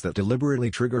problems that deliberately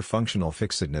trigger functional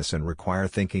fixedness and require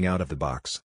thinking out of the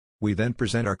box. We then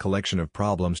present our collection of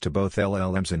problems to both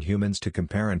LLMs and humans to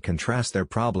compare and contrast their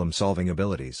problem-solving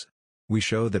abilities. We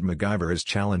show that MacGyver is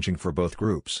challenging for both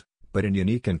groups, but in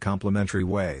unique and complementary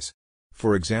ways.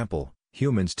 For example,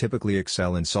 humans typically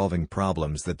excel in solving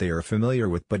problems that they are familiar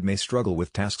with but may struggle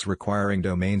with tasks requiring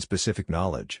domain-specific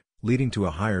knowledge, leading to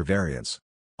a higher variance.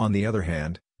 On the other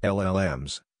hand,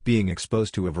 LLMs, being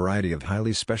exposed to a variety of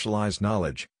highly specialized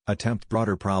knowledge, attempt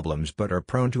broader problems but are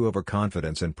prone to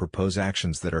overconfidence and propose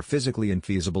actions that are physically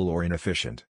infeasible or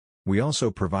inefficient. We also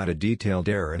provide a detailed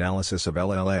error analysis of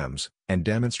LLMs, and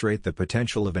demonstrate the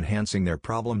potential of enhancing their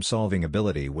problem-solving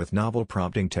ability with novel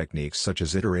prompting techniques such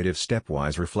as iterative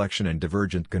stepwise reflection and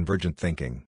divergent-convergent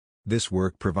thinking. This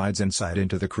work provides insight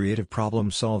into the creative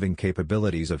problem-solving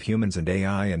capabilities of humans and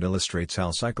AI and illustrates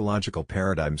how psychological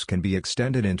paradigms can be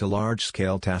extended into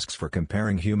large-scale tasks for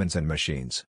comparing humans and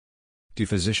machines. Do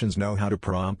physicians know how to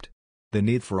prompt? The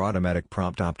need for automatic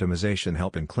prompt optimization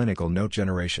help in clinical note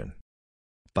generation.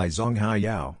 By Zonghai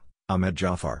Yao, Ahmed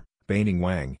Jafar, Baining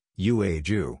Wang, Yue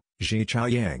Zhu, Zhi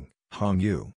Chaoyang, Hong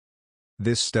Yu.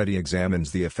 This study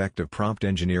examines the effect of prompt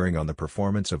engineering on the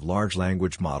performance of large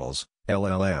language models,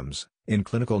 LLMs, in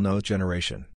clinical note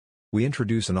generation. We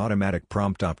introduce an automatic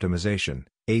prompt optimization,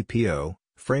 APO,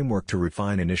 framework to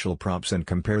refine initial prompts and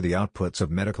compare the outputs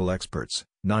of medical experts,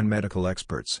 non-medical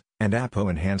experts, and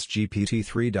APO-enhanced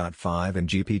GPT-3.5 and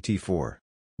GPT-4.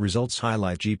 Results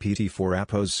highlight GPT-4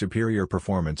 APO's superior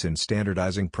performance in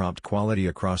standardizing prompt quality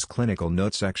across clinical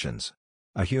note sections.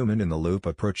 A human-in-the-loop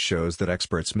approach shows that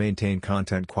experts maintain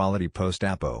content quality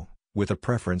post-APO, with a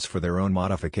preference for their own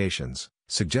modifications,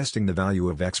 suggesting the value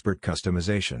of expert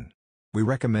customization. We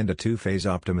recommend a two-phase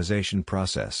optimization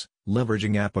process,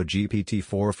 leveraging APO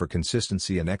GPT-4 for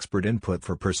consistency and expert input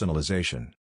for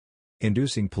personalization.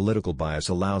 Inducing political bias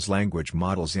allows language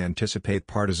models to anticipate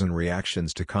partisan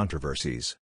reactions to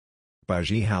controversies. By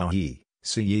Zhihao He,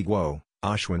 Siyi Guo,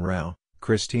 Ashwin Rao,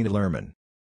 Christina Lerman.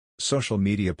 Social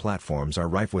media platforms are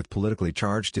rife with politically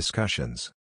charged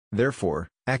discussions. Therefore,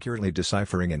 accurately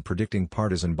deciphering and predicting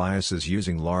partisan biases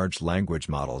using large language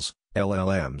models,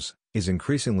 LLMs, is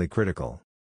increasingly critical.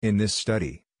 In this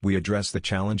study, we address the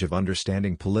challenge of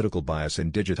understanding political bias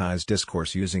in digitized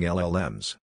discourse using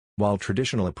LLMs. While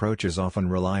traditional approaches often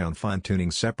rely on fine-tuning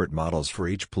separate models for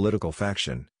each political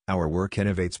faction, our work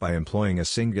innovates by employing a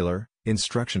singular,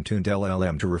 instruction-tuned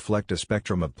LLM to reflect a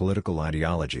spectrum of political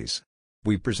ideologies.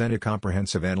 We present a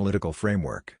comprehensive analytical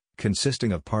framework,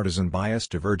 consisting of partisan bias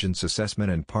divergence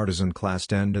assessment and partisan class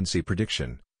tendency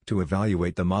prediction, to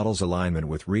evaluate the model's alignment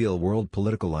with real-world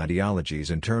political ideologies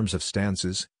in terms of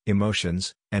stances,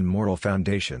 emotions, and moral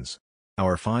foundations.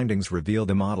 Our findings reveal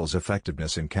the model's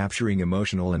effectiveness in capturing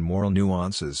emotional and moral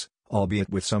nuances,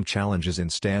 albeit with some challenges in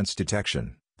stance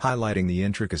detection, highlighting the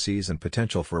intricacies and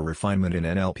potential for refinement in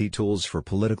NLP tools for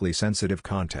politically sensitive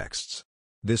contexts.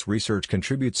 This research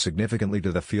contributes significantly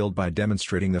to the field by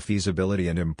demonstrating the feasibility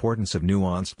and importance of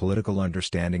nuanced political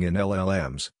understanding in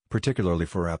LLMs, particularly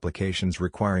for applications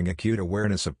requiring acute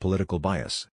awareness of political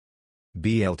bias.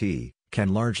 BLT,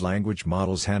 Can Large Language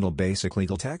Models Handle Basic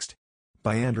Legal Text?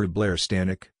 By Andrew Blair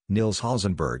Stanek, Nils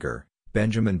Halzenberger,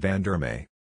 Benjamin van der Mee.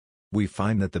 We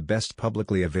find that the best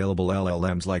publicly available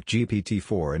LLMs like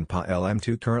GPT-4 and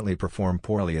PaLM2 currently perform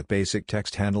poorly at basic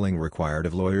text handling required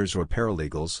of lawyers or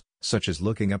paralegals, such as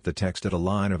looking up the text at a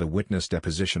line of a witness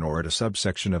deposition or at a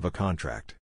subsection of a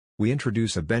contract. We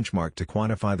introduce a benchmark to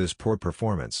quantify this poor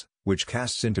performance, which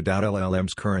casts into doubt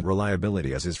LLM's current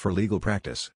reliability as is for legal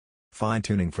practice.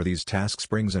 Fine-tuning for these tasks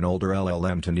brings an older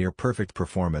LLM to near-perfect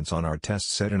performance on our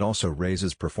test set and also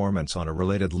raises performance on a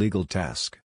related legal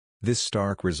task. This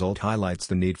stark result highlights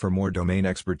the need for more domain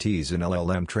expertise in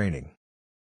LLM training.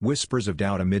 Whispers of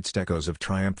Doubt Amidst Echoes of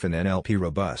Triumph in NLP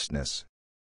Robustness.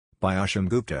 By Asham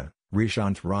Gupta,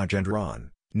 Rishanth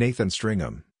Rajendran, Nathan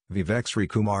Stringham, Vivek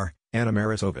Srikumar, Anna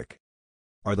Marisovic.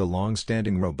 Are the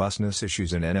long-standing robustness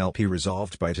issues in NLP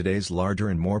resolved by today's larger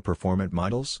and more performant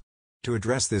models? To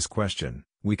address this question,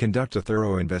 we conduct a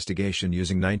thorough investigation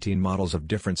using 19 models of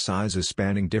different sizes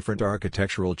spanning different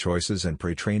architectural choices and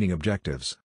pre-training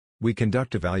objectives. We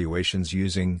conduct evaluations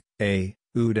using A.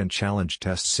 OOD and challenge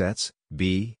test sets,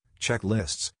 B.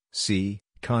 checklists, C.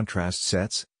 contrast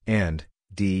sets, and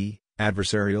D.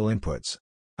 adversarial inputs.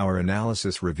 Our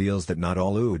analysis reveals that not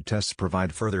all OOD tests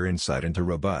provide further insight into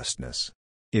robustness.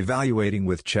 Evaluating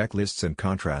with checklists and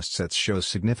contrast sets shows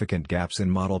significant gaps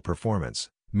in model performance.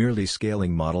 Merely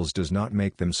scaling models does not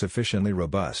make them sufficiently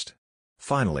robust.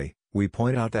 Finally, we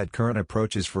point out that current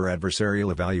approaches for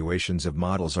adversarial evaluations of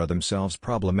models are themselves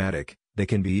problematic, they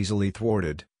can be easily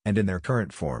thwarted, and in their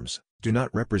current forms, do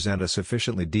not represent a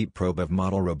sufficiently deep probe of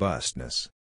model robustness.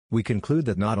 We conclude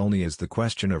that not only is the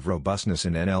question of robustness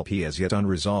in NLP as yet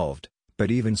unresolved,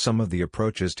 but even some of the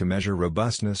approaches to measure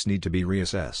robustness need to be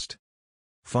reassessed.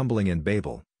 Fumbling in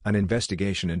Babel, an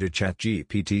investigation into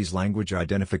ChatGPT's language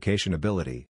identification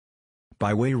ability.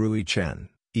 By Wei Rui Chen,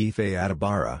 Ife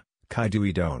Atabara,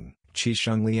 Kaidui Don,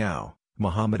 Qisheng Liao,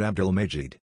 Muhammad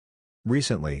Abdul-Majid.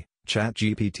 Recently,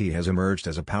 ChatGPT has emerged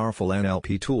as a powerful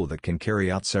NLP tool that can carry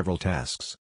out several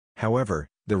tasks. However,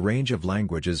 the range of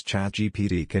languages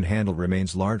ChatGPT can handle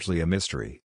remains largely a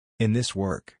mystery. In this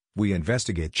work, we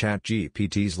investigate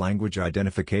ChatGPT's language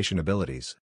identification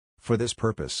abilities. For this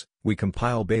purpose, we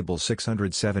compile Babel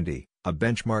 670, a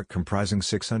benchmark comprising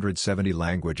 670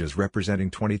 languages representing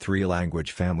 23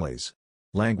 language families.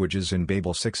 Languages in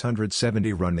Babel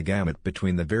 670 run the gamut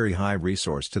between the very high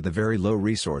resource to the very low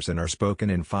resource and are spoken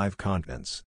in 5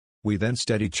 continents. We then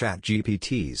study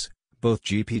ChatGPT's, both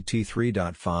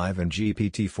GPT-3.5 and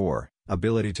GPT-4,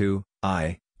 ability to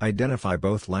identify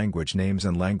both language names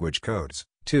and language codes,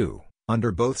 2,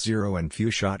 under both zero and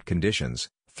few-shot conditions,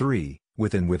 3,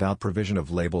 with and without provision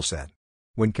of label set.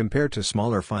 When compared to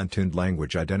smaller fine-tuned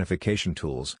language identification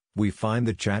tools, we find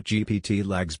that ChatGPT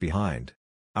lags behind.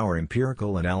 Our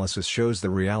empirical analysis shows the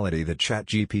reality that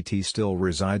ChatGPT still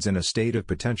resides in a state of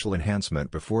potential enhancement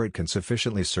before it can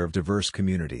sufficiently serve diverse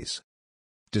communities.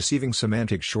 Deceiving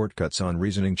semantic shortcuts on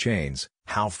reasoning chains,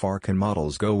 how far can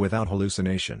models go without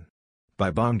hallucination?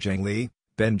 By Bongjang Li,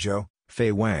 Ben Zhou,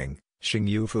 Fei Wang,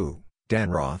 Xingyu Fu, Dan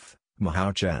Roth,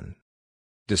 Mahao Chen.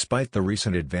 Despite the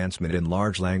recent advancement in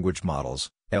large language models,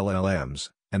 LLMs,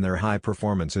 and their high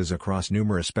performances across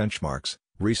numerous benchmarks,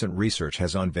 recent research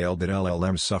has unveiled that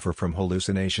LLMs suffer from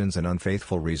hallucinations and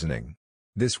unfaithful reasoning.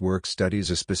 This work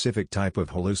studies a specific type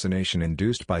of hallucination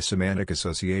induced by semantic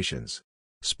associations.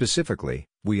 Specifically,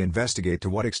 we investigate to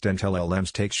what extent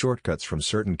LLMs take shortcuts from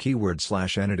certain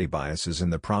keyword/entity biases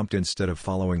in the prompt instead of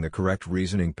following the correct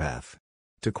reasoning path.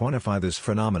 To quantify this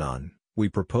phenomenon, we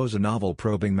propose a novel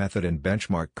probing method and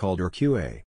benchmark called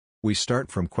RQA. We start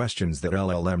from questions that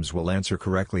LLMs will answer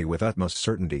correctly with utmost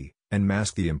certainty, and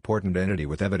mask the important entity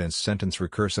with evidence sentence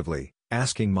recursively,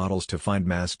 asking models to find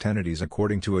masked entities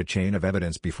according to a chain of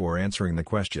evidence before answering the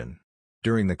question.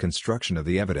 During the construction of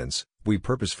the evidence, we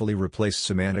purposefully replace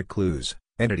semantic clues,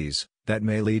 entities, that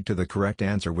may lead to the correct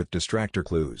answer with distractor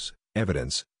clues,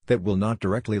 evidence, that will not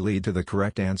directly lead to the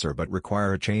correct answer but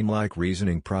require a chain-like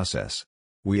reasoning process.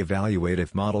 We evaluate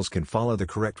if models can follow the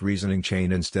correct reasoning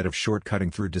chain instead of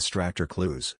shortcutting through distractor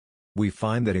clues. We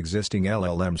find that existing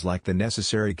LLMs lack the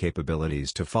necessary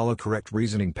capabilities to follow correct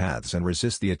reasoning paths and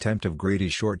resist the attempt of greedy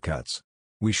shortcuts.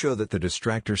 We show that the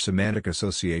distractor semantic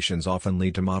associations often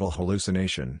lead to model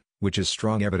hallucination, which is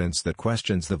strong evidence that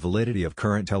questions the validity of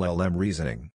current LLM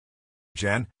reasoning.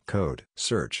 Gen. Code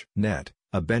Search Net,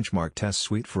 a benchmark test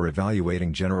suite for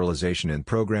evaluating generalization in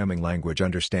programming language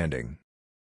understanding.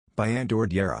 By Andor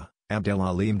Diarra,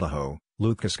 Abdelalim Laho,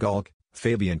 Lucas Galk,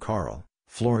 Fabian Karl,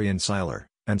 Florian Seiler,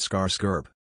 and Skar Skurb.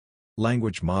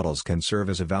 Language models can serve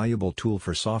as a valuable tool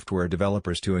for software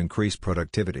developers to increase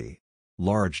productivity.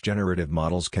 Large generative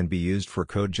models can be used for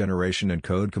code generation and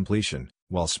code completion,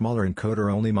 while smaller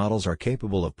encoder-only models are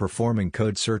capable of performing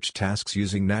code search tasks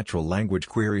using natural language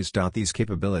queries. These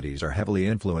capabilities are heavily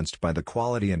influenced by the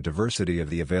quality and diversity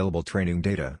of the available training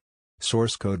data.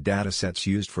 Source code datasets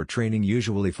used for training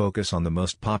usually focus on the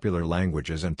most popular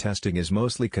languages, and testing is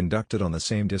mostly conducted on the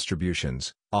same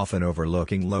distributions, often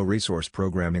overlooking low-resource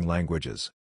programming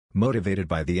languages. Motivated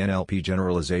by the NLP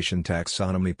generalization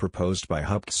taxonomy proposed by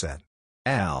Hupkset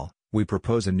al., we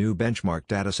propose a new benchmark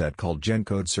dataset called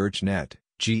GenCode Search Net,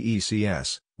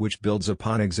 GECS, which builds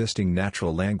upon existing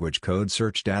natural language code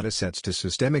search datasets to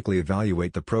systemically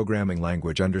evaluate the programming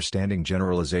language understanding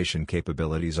generalization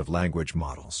capabilities of language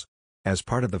models. As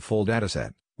part of the full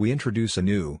dataset, we introduce a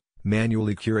new,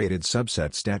 manually curated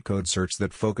subset StatCode search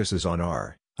that focuses on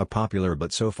R, a popular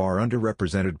but so far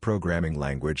underrepresented programming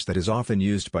language that is often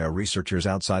used by researchers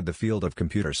outside the field of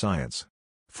computer science.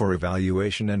 For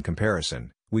evaluation and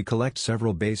comparison, we collect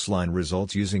several baseline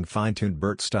results using fine-tuned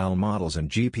BERT-style models and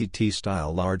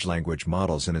GPT-style large language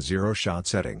models in a zero-shot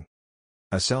setting.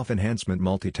 A self-enhancement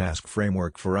multitask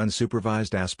framework for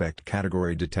unsupervised aspect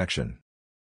category detection.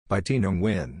 By Tinong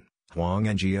Nguyen, Huang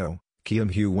Ngo,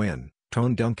 Kiem-Hu Nguyen,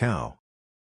 Ton Dung Cao.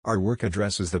 Our work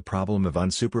addresses the problem of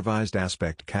unsupervised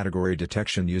aspect category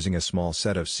detection using a small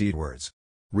set of seed words.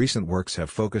 Recent works have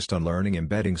focused on learning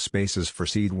embedding spaces for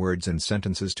seed words in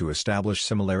sentences to establish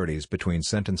similarities between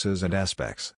sentences and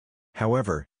aspects.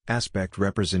 However, aspect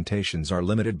representations are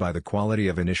limited by the quality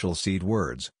of initial seed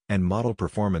words, and model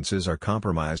performances are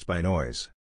compromised by noise.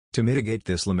 To mitigate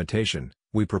this limitation,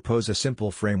 we propose a simple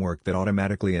framework that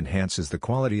automatically enhances the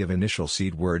quality of initial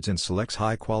seed words and selects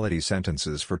high-quality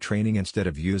sentences for training instead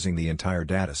of using the entire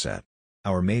dataset.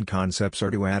 Our main concepts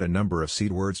are to add a number of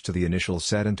seed words to the initial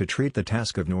set and to treat the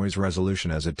task of noise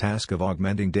resolution as a task of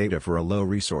augmenting data for a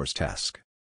low-resource task.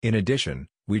 In addition,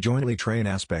 we jointly train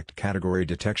aspect category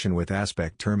detection with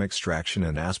aspect term extraction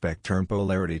and aspect term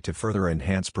polarity to further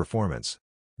enhance performance.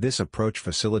 This approach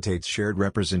facilitates shared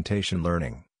representation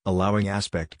learning, allowing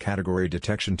aspect category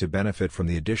detection to benefit from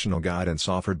the additional guidance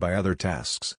offered by other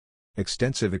tasks.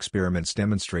 Extensive experiments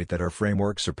demonstrate that our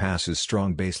framework surpasses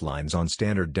strong baselines on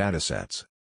standard datasets.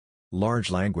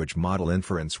 Large language model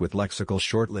inference with lexical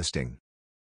shortlisting.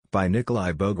 By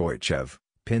Nikolai Bogoychev,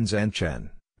 Pinzan Chen,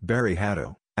 Barry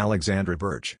Hatto, Alexandra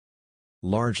Birch.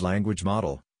 Large language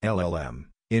model, LLM,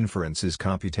 inference is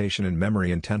computation and memory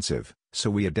intensive, so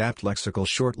we adapt lexical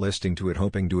shortlisting to it,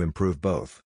 hoping to improve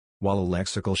both. While a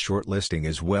lexical shortlisting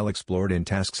is well explored in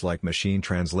tasks like machine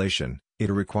translation, it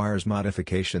requires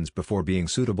modifications before being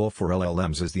suitable for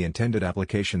LLMs as the intended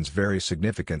applications vary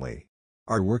significantly.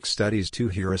 Our work studies two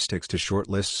heuristics to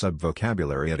shortlist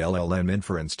subvocabulary at LLM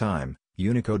inference time: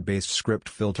 Unicode-based script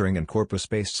filtering and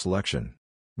corpus-based selection.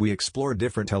 We explore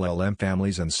different LLM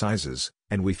families and sizes,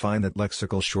 and we find that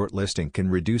lexical shortlisting can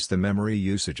reduce the memory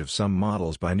usage of some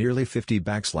models by nearly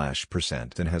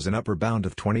 50% and has an upper bound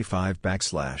of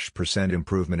 25%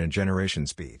 improvement in generation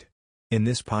speed. In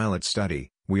this pilot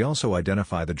study, we also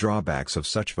identify the drawbacks of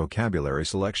such vocabulary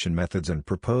selection methods and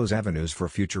propose avenues for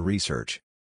future research.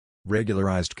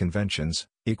 Regularized conventions,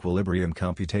 equilibrium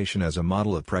computation as a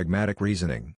model of pragmatic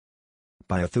reasoning.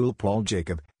 By Athul Paul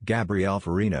Jacob, Gabrielle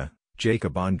Farina,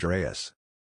 Jacob Andreas.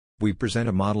 We present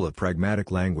a model of pragmatic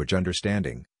language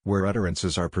understanding, where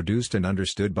utterances are produced and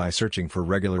understood by searching for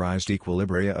regularized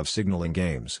equilibria of signaling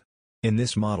games. In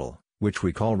this model, which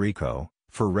we call RECO,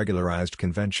 for regularized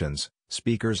conventions,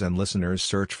 speakers and listeners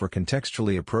search for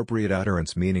contextually appropriate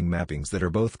utterance meaning mappings that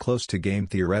are both close to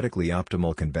game-theoretically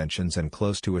optimal conventions and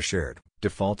close to a shared,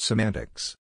 default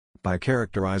semantics. By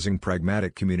characterizing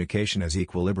pragmatic communication as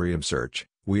equilibrium search,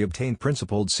 we obtain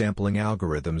principled sampling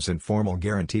algorithms and formal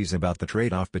guarantees about the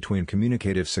trade-off between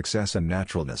communicative success and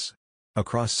naturalness.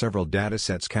 Across several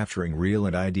datasets capturing real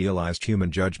and idealized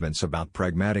human judgments about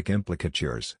pragmatic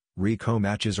implicatures, RECO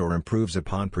matches or improves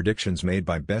upon predictions made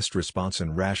by best response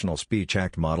and rational speech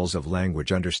act models of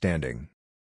language understanding.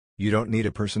 You don't need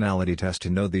a personality test to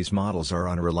know these models are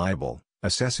unreliable,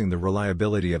 assessing the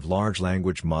reliability of large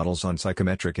language models on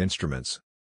psychometric instruments.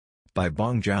 By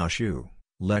Bongjiao Xu,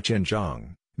 Lechen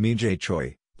Zhang, Minjae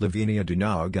Choi, Lavinia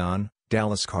Dunaogan,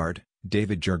 Dallas Card,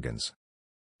 David Jurgens.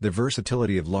 The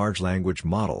versatility of large language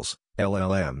models,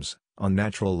 LLMs, on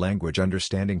natural language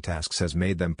understanding tasks has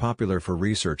made them popular for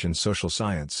research in social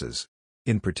sciences.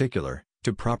 In particular,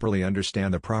 to properly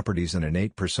understand the properties and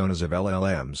innate personas of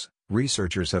LLMs,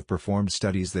 researchers have performed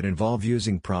studies that involve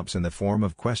using prompts in the form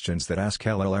of questions that ask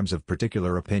LLMs of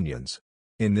particular opinions.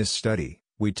 In this study,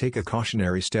 we take a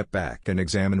cautionary step back and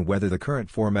examine whether the current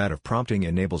format of prompting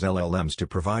enables LLMs to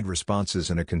provide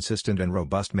responses in a consistent and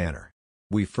robust manner.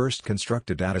 We first construct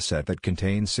a dataset that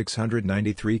contains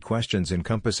 693 questions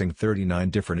encompassing 39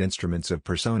 different instruments of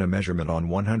persona measurement on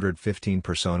 115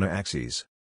 persona axes.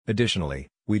 Additionally,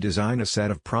 we design a set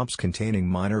of prompts containing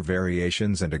minor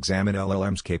variations and examine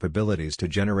LLM's capabilities to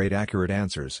generate accurate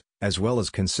answers, as well as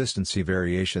consistency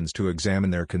variations to examine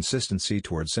their consistency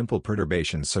towards simple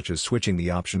perturbations such as switching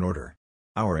the option order.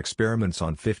 Our experiments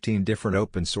on 15 different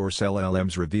open-source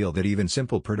LLMs reveal that even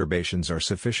simple perturbations are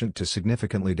sufficient to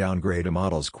significantly downgrade a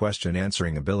model's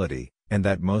question-answering ability, and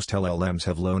that most LLMs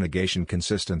have low negation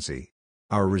consistency.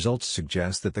 Our results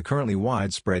suggest that the currently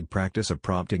widespread practice of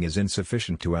prompting is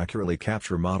insufficient to accurately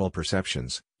capture model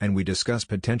perceptions, and we discuss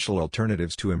potential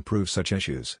alternatives to improve such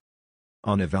issues.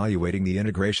 On evaluating the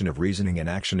integration of reasoning and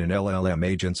action in LLM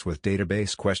agents with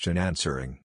database question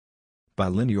answering. By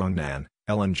Linyuan Nan,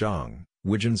 Ellen Zhang,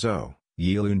 Weijun Zhou,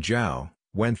 Yilun Zhao,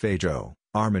 Wenfei Zhou,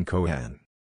 Armin Cohen.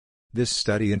 This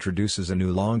study introduces a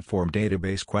new long-form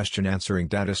database question-answering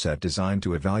dataset designed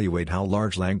to evaluate how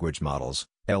large language models,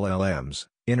 LLMs,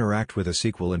 interact with a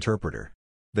SQL interpreter.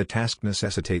 The task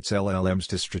necessitates LLMs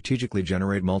to strategically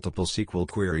generate multiple SQL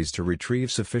queries to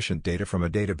retrieve sufficient data from a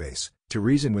database, to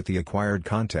reason with the acquired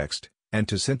context, and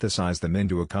to synthesize them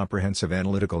into a comprehensive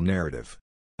analytical narrative.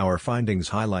 Our findings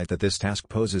highlight that this task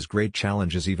poses great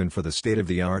challenges even for the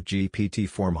state-of-the-art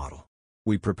GPT-4 model.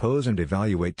 We propose and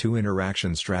evaluate two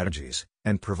interaction strategies,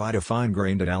 and provide a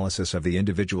fine-grained analysis of the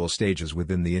individual stages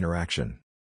within the interaction.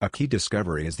 A key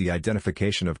discovery is the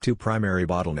identification of two primary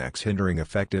bottlenecks hindering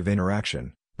effective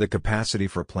interaction: the capacity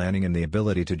for planning and the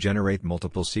ability to generate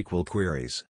multiple SQL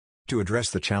queries. To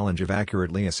address the challenge of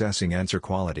accurately assessing answer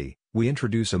quality, we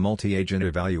introduce a multi-agent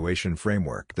evaluation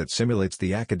framework that simulates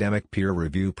the academic peer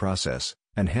review process,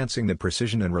 enhancing the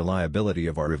precision and reliability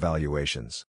of our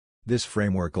evaluations. This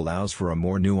framework allows for a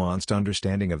more nuanced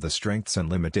understanding of the strengths and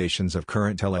limitations of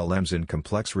current LLMs in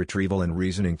complex retrieval and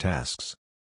reasoning tasks.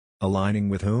 Aligning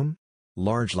with whom?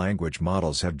 Large language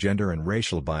models have gender and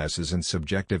racial biases in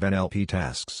subjective NLP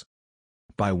tasks.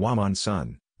 By Waman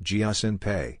Sun, Jiasin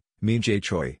Pei, Minjae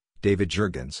Choi, David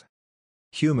Jurgens.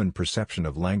 Human perception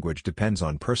of language depends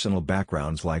on personal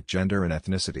backgrounds like gender and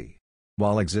ethnicity.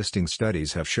 While existing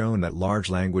studies have shown that large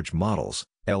language models,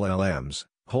 LLMs,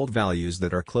 hold values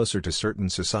that are closer to certain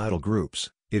societal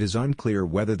groups, it is unclear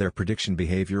whether their prediction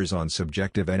behaviors on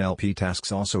subjective NLP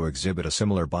tasks also exhibit a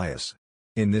similar bias.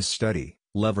 In this study,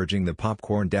 leveraging the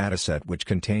Popcorn dataset which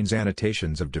contains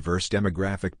annotations of diverse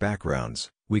demographic backgrounds,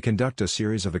 we conduct a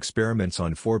series of experiments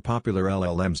on 4 popular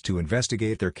LLMs to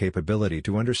investigate their capability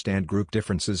to understand group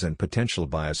differences and potential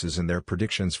biases in their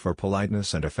predictions for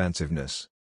politeness and offensiveness.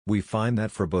 We find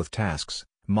that for both tasks,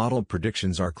 model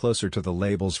predictions are closer to the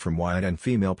labels from white and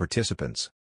female participants.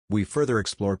 We further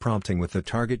explore prompting with the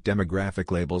target demographic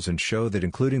labels and show that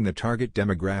including the target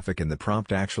demographic in the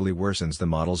prompt actually worsens the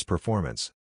model's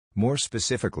performance. More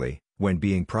specifically, when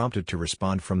being prompted to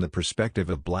respond from the perspective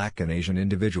of Black and Asian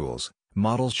individuals,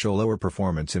 models show lower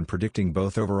performance in predicting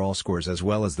both overall scores as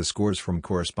well as the scores from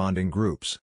corresponding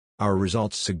groups. Our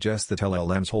results suggest that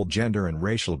LLMs hold gender and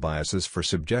racial biases for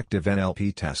subjective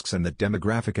NLP tasks and that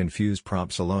demographic-infused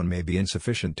prompts alone may be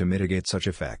insufficient to mitigate such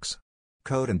effects.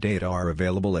 Code and data are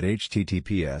available at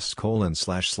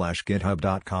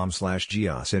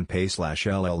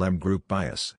https://github.com/jiasinpei/LLM group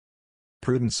bias.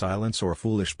 Prudent silence or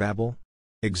foolish babble?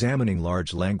 Examining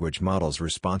large language models'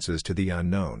 responses to the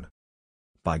unknown.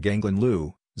 By Ganglin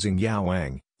Liu, Xingyao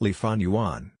Wang, Lifan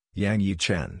Yuan, Yang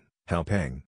Chen, Hao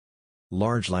Peng.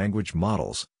 Large language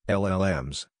models,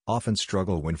 LLMs, often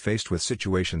struggle when faced with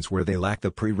situations where they lack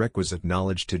the prerequisite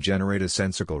knowledge to generate a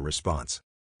sensical response.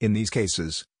 In these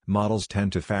cases, models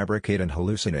tend to fabricate and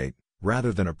hallucinate,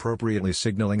 rather than appropriately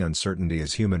signaling uncertainty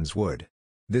as humans would.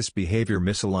 This behavior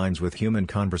misaligns with human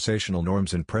conversational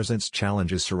norms and presents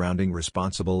challenges surrounding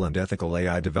responsible and ethical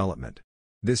AI development.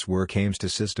 This work aims to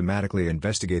systematically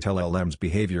investigate LLM's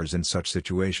behaviors in such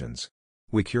situations.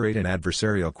 We curate an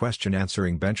adversarial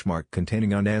question-answering benchmark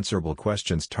containing unanswerable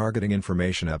questions targeting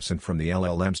information absent from the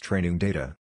LLM's training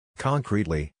data.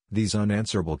 Concretely, these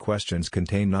unanswerable questions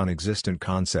contain non-existent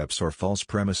concepts or false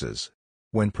premises.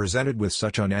 When presented with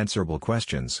such unanswerable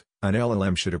questions, an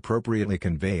LLM should appropriately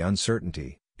convey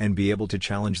uncertainty, and be able to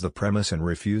challenge the premise and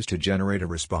refuse to generate a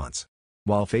response.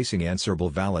 While facing answerable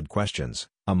valid questions,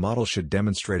 a model should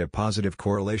demonstrate a positive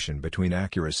correlation between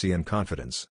accuracy and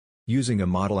confidence. Using a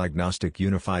model-agnostic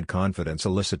unified confidence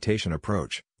elicitation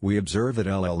approach, we observe that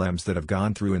LLMs that have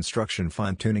gone through instruction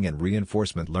fine-tuning and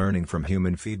reinforcement learning from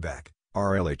human feedback,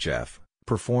 RLHF,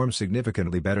 perform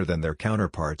significantly better than their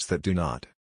counterparts that do not.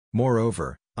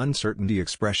 Moreover, uncertainty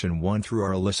expression won through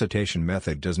our elicitation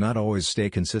method does not always stay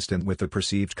consistent with the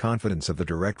perceived confidence of the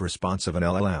direct response of an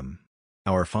LLM.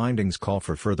 Our findings call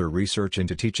for further research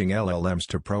into teaching LLMs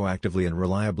to proactively and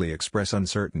reliably express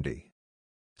uncertainty.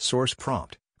 Source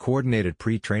prompt: Coordinated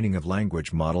pre-training of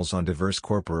language models on diverse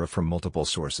corpora from multiple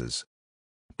sources.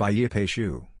 By Yipei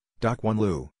Xu, Daquan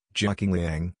Liu, Jiaqing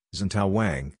Liang, Zhentao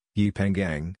Wang, Yipeng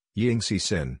Yang, Yingxi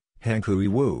Xin, Hanghui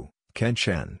Wu, Ken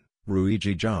Chen,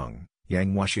 Ruiji Zhang,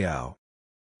 Yanghua Xiao.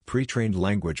 Pre-trained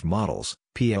language models,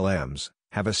 PLMs,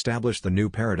 have established the new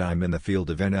paradigm in the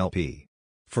field of NLP.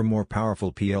 For more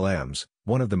powerful PLMs,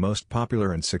 one of the most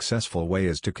popular and successful way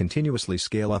is to continuously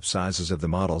scale up sizes of the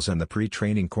models and the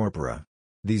pre-training corpora.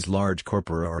 These large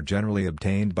corpora are generally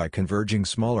obtained by converging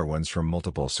smaller ones from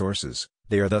multiple sources,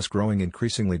 they are thus growing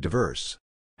increasingly diverse.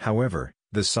 However,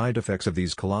 the side effects of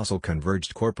these colossal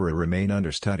converged corpora remain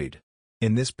understudied.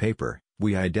 In this paper,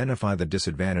 we identify the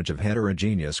disadvantage of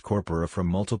heterogeneous corpora from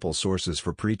multiple sources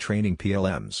for pre-training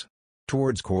PLMs.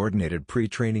 Towards coordinated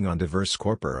pre-training on diverse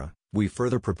corpora, we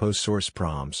further propose source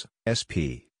prompts,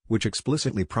 SP, which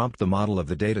explicitly prompt the model of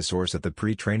the data source at the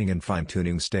pre-training and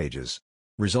fine-tuning stages.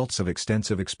 Results of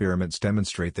extensive experiments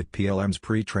demonstrate that PLMs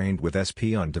pre-trained with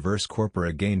SP on diverse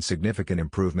corpora gain significant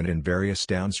improvement in various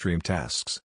downstream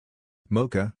tasks.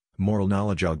 MoCA, Moral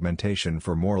Knowledge Augmentation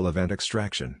for Moral Event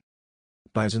Extraction.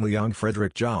 By Zhenliang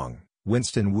Frederick Zhang,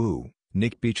 Winston Wu,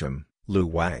 Nick Beecham, Lu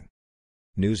Wang.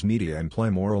 News media employ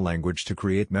moral language to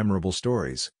create memorable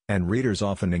stories, and readers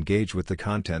often engage with the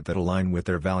content that align with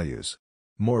their values.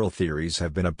 Moral theories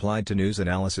have been applied to news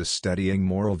analysis studying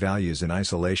moral values in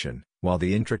isolation, while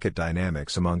the intricate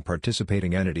dynamics among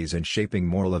participating entities in shaping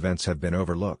moral events have been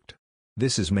overlooked.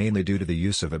 This is mainly due to the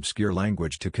use of obscure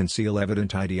language to conceal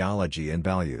evident ideology and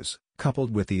values,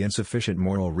 coupled with the insufficient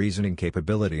moral reasoning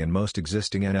capability in most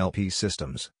existing NLP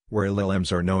systems, where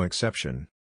LLMs are no exception.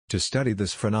 To study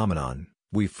this phenomenon,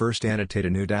 we first annotate a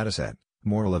new dataset,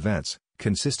 Moral Events,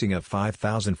 consisting of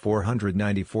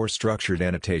 5,494 structured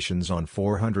annotations on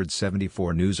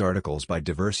 474 news articles by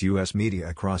diverse U.S. media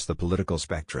across the political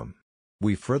spectrum.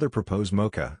 We further propose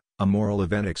MoCA, a moral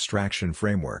event extraction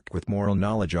framework with moral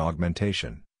knowledge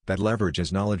augmentation, that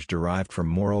leverages knowledge derived from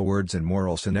moral words and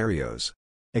moral scenarios.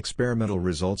 Experimental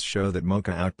results show that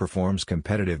MoCA outperforms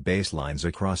competitive baselines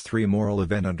across 3 moral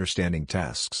event understanding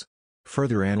tasks.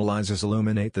 Further analyses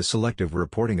illuminate the selective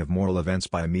reporting of moral events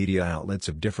by media outlets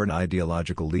of different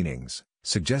ideological leanings,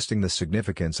 suggesting the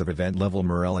significance of event-level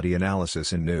morality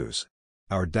analysis in news.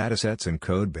 Our datasets and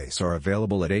codebase are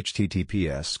available at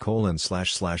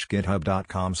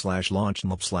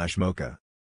https://github.com/launchnlp/moca.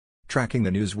 Tracking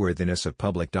the newsworthiness of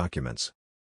public documents.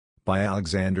 By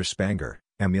Alexander Spanger,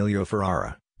 Emilio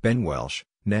Ferrara, Ben Welsh,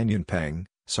 Nanyun Peng,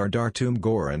 Sardar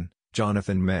Tumgoran,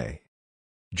 Jonathan May.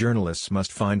 Journalists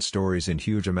must find stories in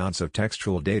huge amounts of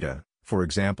textual data, for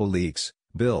example leaks,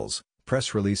 bills,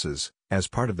 press releases, as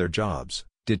part of their jobs.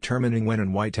 Determining when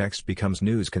and why text becomes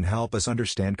news can help us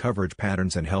understand coverage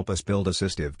patterns and help us build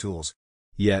assistive tools.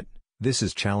 Yet, this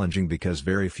is challenging because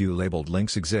very few labeled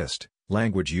links exist,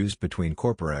 language used between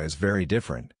corpora is very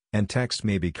different, and text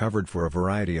may be covered for a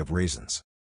variety of reasons.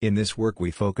 In this work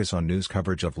we focus on news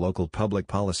coverage of local public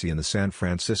policy in the San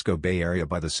Francisco Bay Area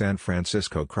by the San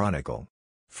Francisco Chronicle.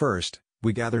 First,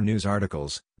 we gather news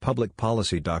articles, public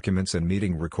policy documents and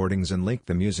meeting recordings and link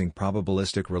them using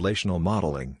probabilistic relational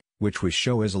modeling, which we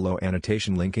show is a low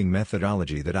annotation linking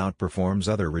methodology that outperforms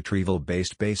other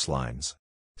retrieval-based baselines.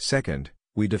 Second,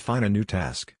 we define a new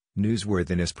task,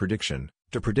 newsworthiness prediction,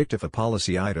 to predict if a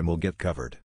policy item will get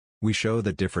covered. We show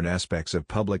that different aspects of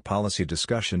public policy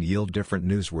discussion yield different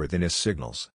newsworthiness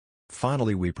signals.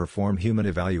 Finally, we perform human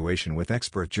evaluation with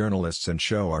expert journalists and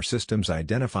show our systems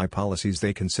identify policies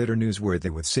they consider newsworthy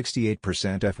with 68%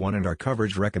 F1 and our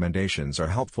coverage recommendations are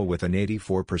helpful with an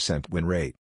 84% win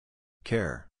rate.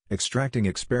 CARE, extracting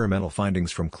experimental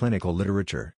findings from clinical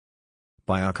literature.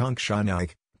 By Akanksha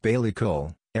Naik, Bailey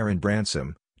Cole, Aaron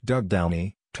Bransom, Doug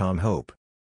Downey, Tom Hope.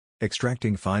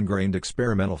 Extracting fine-grained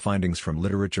experimental findings from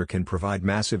literature can provide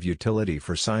massive utility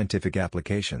for scientific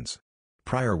applications.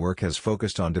 Prior work has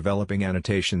focused on developing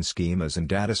annotation schemas and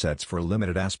datasets for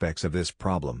limited aspects of this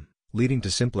problem, leading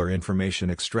to simpler information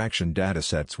extraction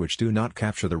datasets which do not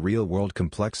capture the real-world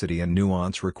complexity and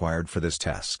nuance required for this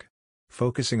task.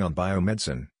 Focusing on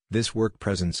biomedicine, this work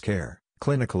presents CARE,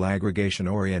 Clinical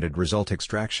Aggregation-Oriented Result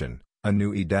Extraction, a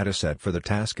new e-dataset for the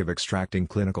task of extracting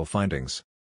clinical findings.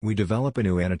 We develop a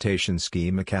new annotation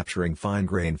schema capturing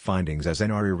fine-grained findings as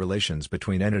NRE relations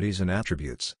between entities and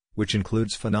attributes, which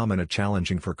includes phenomena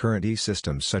challenging for current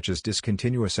E-systems such as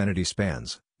discontinuous entity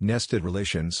spans, nested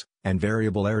relations, and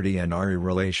variability NRE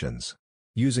relations.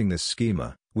 Using this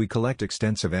schema, we collect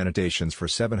extensive annotations for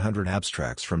 700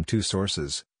 abstracts from 2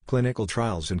 sources, clinical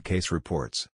trials and case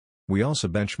reports. We also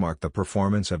benchmark the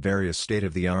performance of various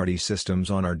state-of-the-art E-systems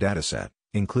on our dataset,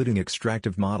 including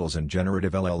extractive models and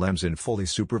generative LLMs in fully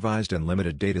supervised and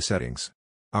limited data settings.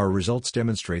 Our results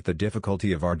demonstrate the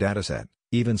difficulty of our dataset.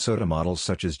 Even SOTA models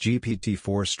such as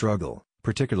GPT-4 struggle,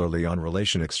 particularly on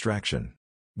relation extraction.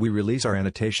 We release our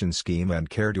annotation schema and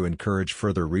CARE to encourage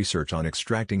further research on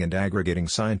extracting and aggregating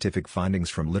scientific findings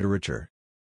from literature.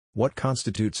 What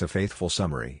constitutes a faithful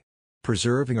summary?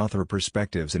 Preserving author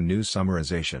perspectives in news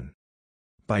summarization.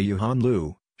 By Yuhan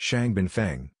Liu, Shangbin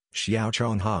Feng,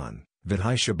 Xiaochuan Han,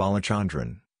 Vidhisha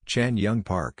Balachandran, Chan Young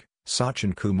Park,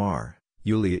 Sachin Kumar,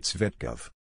 Yulia Tsvitkov.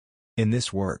 In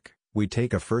this work, we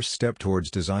take a first step towards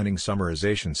designing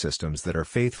summarization systems that are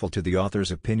faithful to the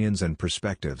author's opinions and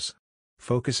perspectives.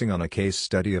 Focusing on a case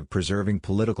study of preserving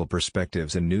political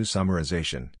perspectives in news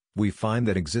summarization, we find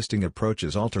that existing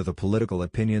approaches alter the political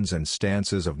opinions and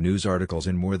stances of news articles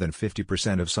in more than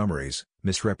 50% of summaries,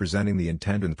 misrepresenting the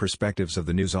intent and perspectives of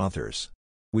the news authors.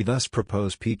 We thus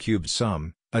propose P-cubed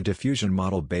sum, a diffusion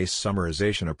model-based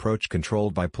summarization approach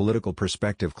controlled by political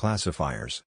perspective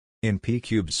classifiers. In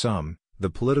P-cubed sum, the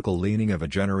political leaning of a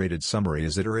generated summary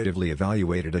is iteratively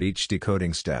evaluated at each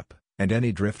decoding step, and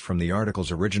any drift from the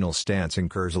article's original stance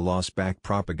incurs a loss back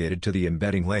propagated to the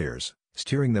embedding layers,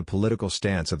 steering the political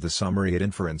stance of the summary at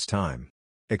inference time.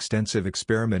 Extensive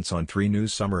experiments on 3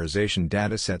 news summarization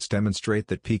datasets demonstrate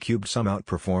that P-cubed sum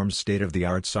outperforms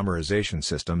state-of-the-art summarization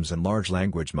systems and large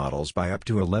language models by up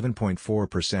to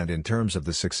 11.4% in terms of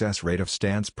the success rate of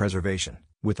stance preservation,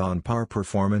 with on-par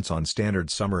performance on standard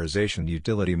summarization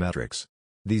utility metrics.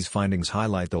 These findings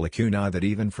highlight the lacunae that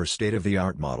even for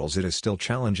state-of-the-art models it is still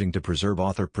challenging to preserve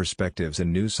author perspectives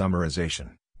in news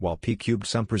summarization. While P-cubed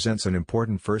sum presents an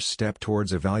important first step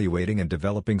towards evaluating and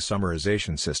developing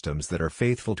summarization systems that are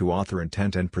faithful to author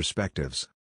intent and perspectives.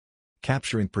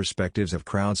 Capturing perspectives of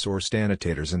crowdsourced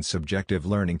annotators and subjective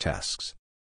learning tasks.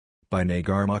 By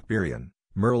Nagar Mokhbarian,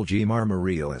 Merle G.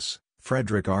 Marmorielis,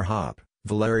 Frederick R. Hopp,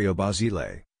 Valerio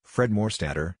Basile, Fred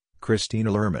Morstatter,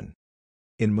 Christina Lerman.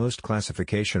 In most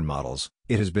classification models,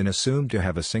 it has been assumed to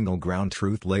have a single ground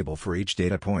truth label for each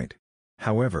data point.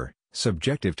 However,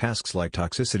 subjective tasks like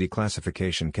toxicity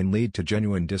classification can lead to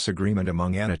genuine disagreement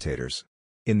among annotators.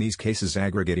 In these cases,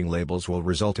 aggregating labels will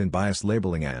result in biased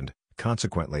labeling and,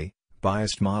 consequently,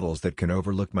 biased models that can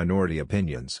overlook minority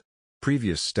opinions.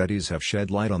 Previous studies have shed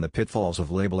light on the pitfalls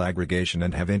of label aggregation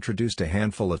and have introduced a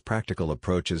handful of practical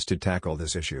approaches to tackle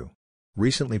this issue.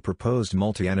 Recently proposed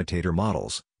multi-annotator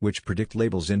models, which predict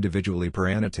labels individually per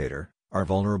annotator, are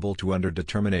vulnerable to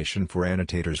underdetermination for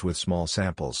annotators with small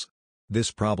samples.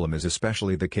 This problem is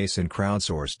especially the case in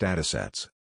crowdsourced datasets.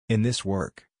 In this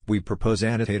work, we propose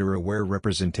annotator-aware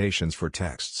representations for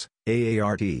texts,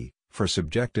 AART, for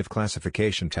subjective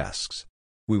classification tasks.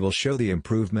 We will show the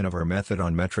improvement of our method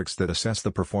on metrics that assess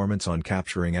the performance on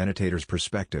capturing annotators'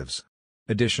 perspectives.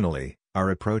 Additionally, our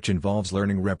approach involves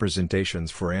learning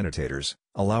representations for annotators,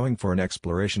 allowing for an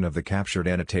exploration of the captured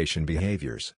annotation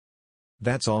behaviors.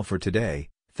 That's all for today.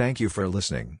 Thank you for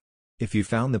listening. If you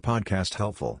found the podcast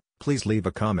helpful, please leave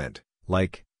a comment,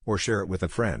 like, or share it with a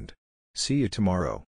friend. See you tomorrow.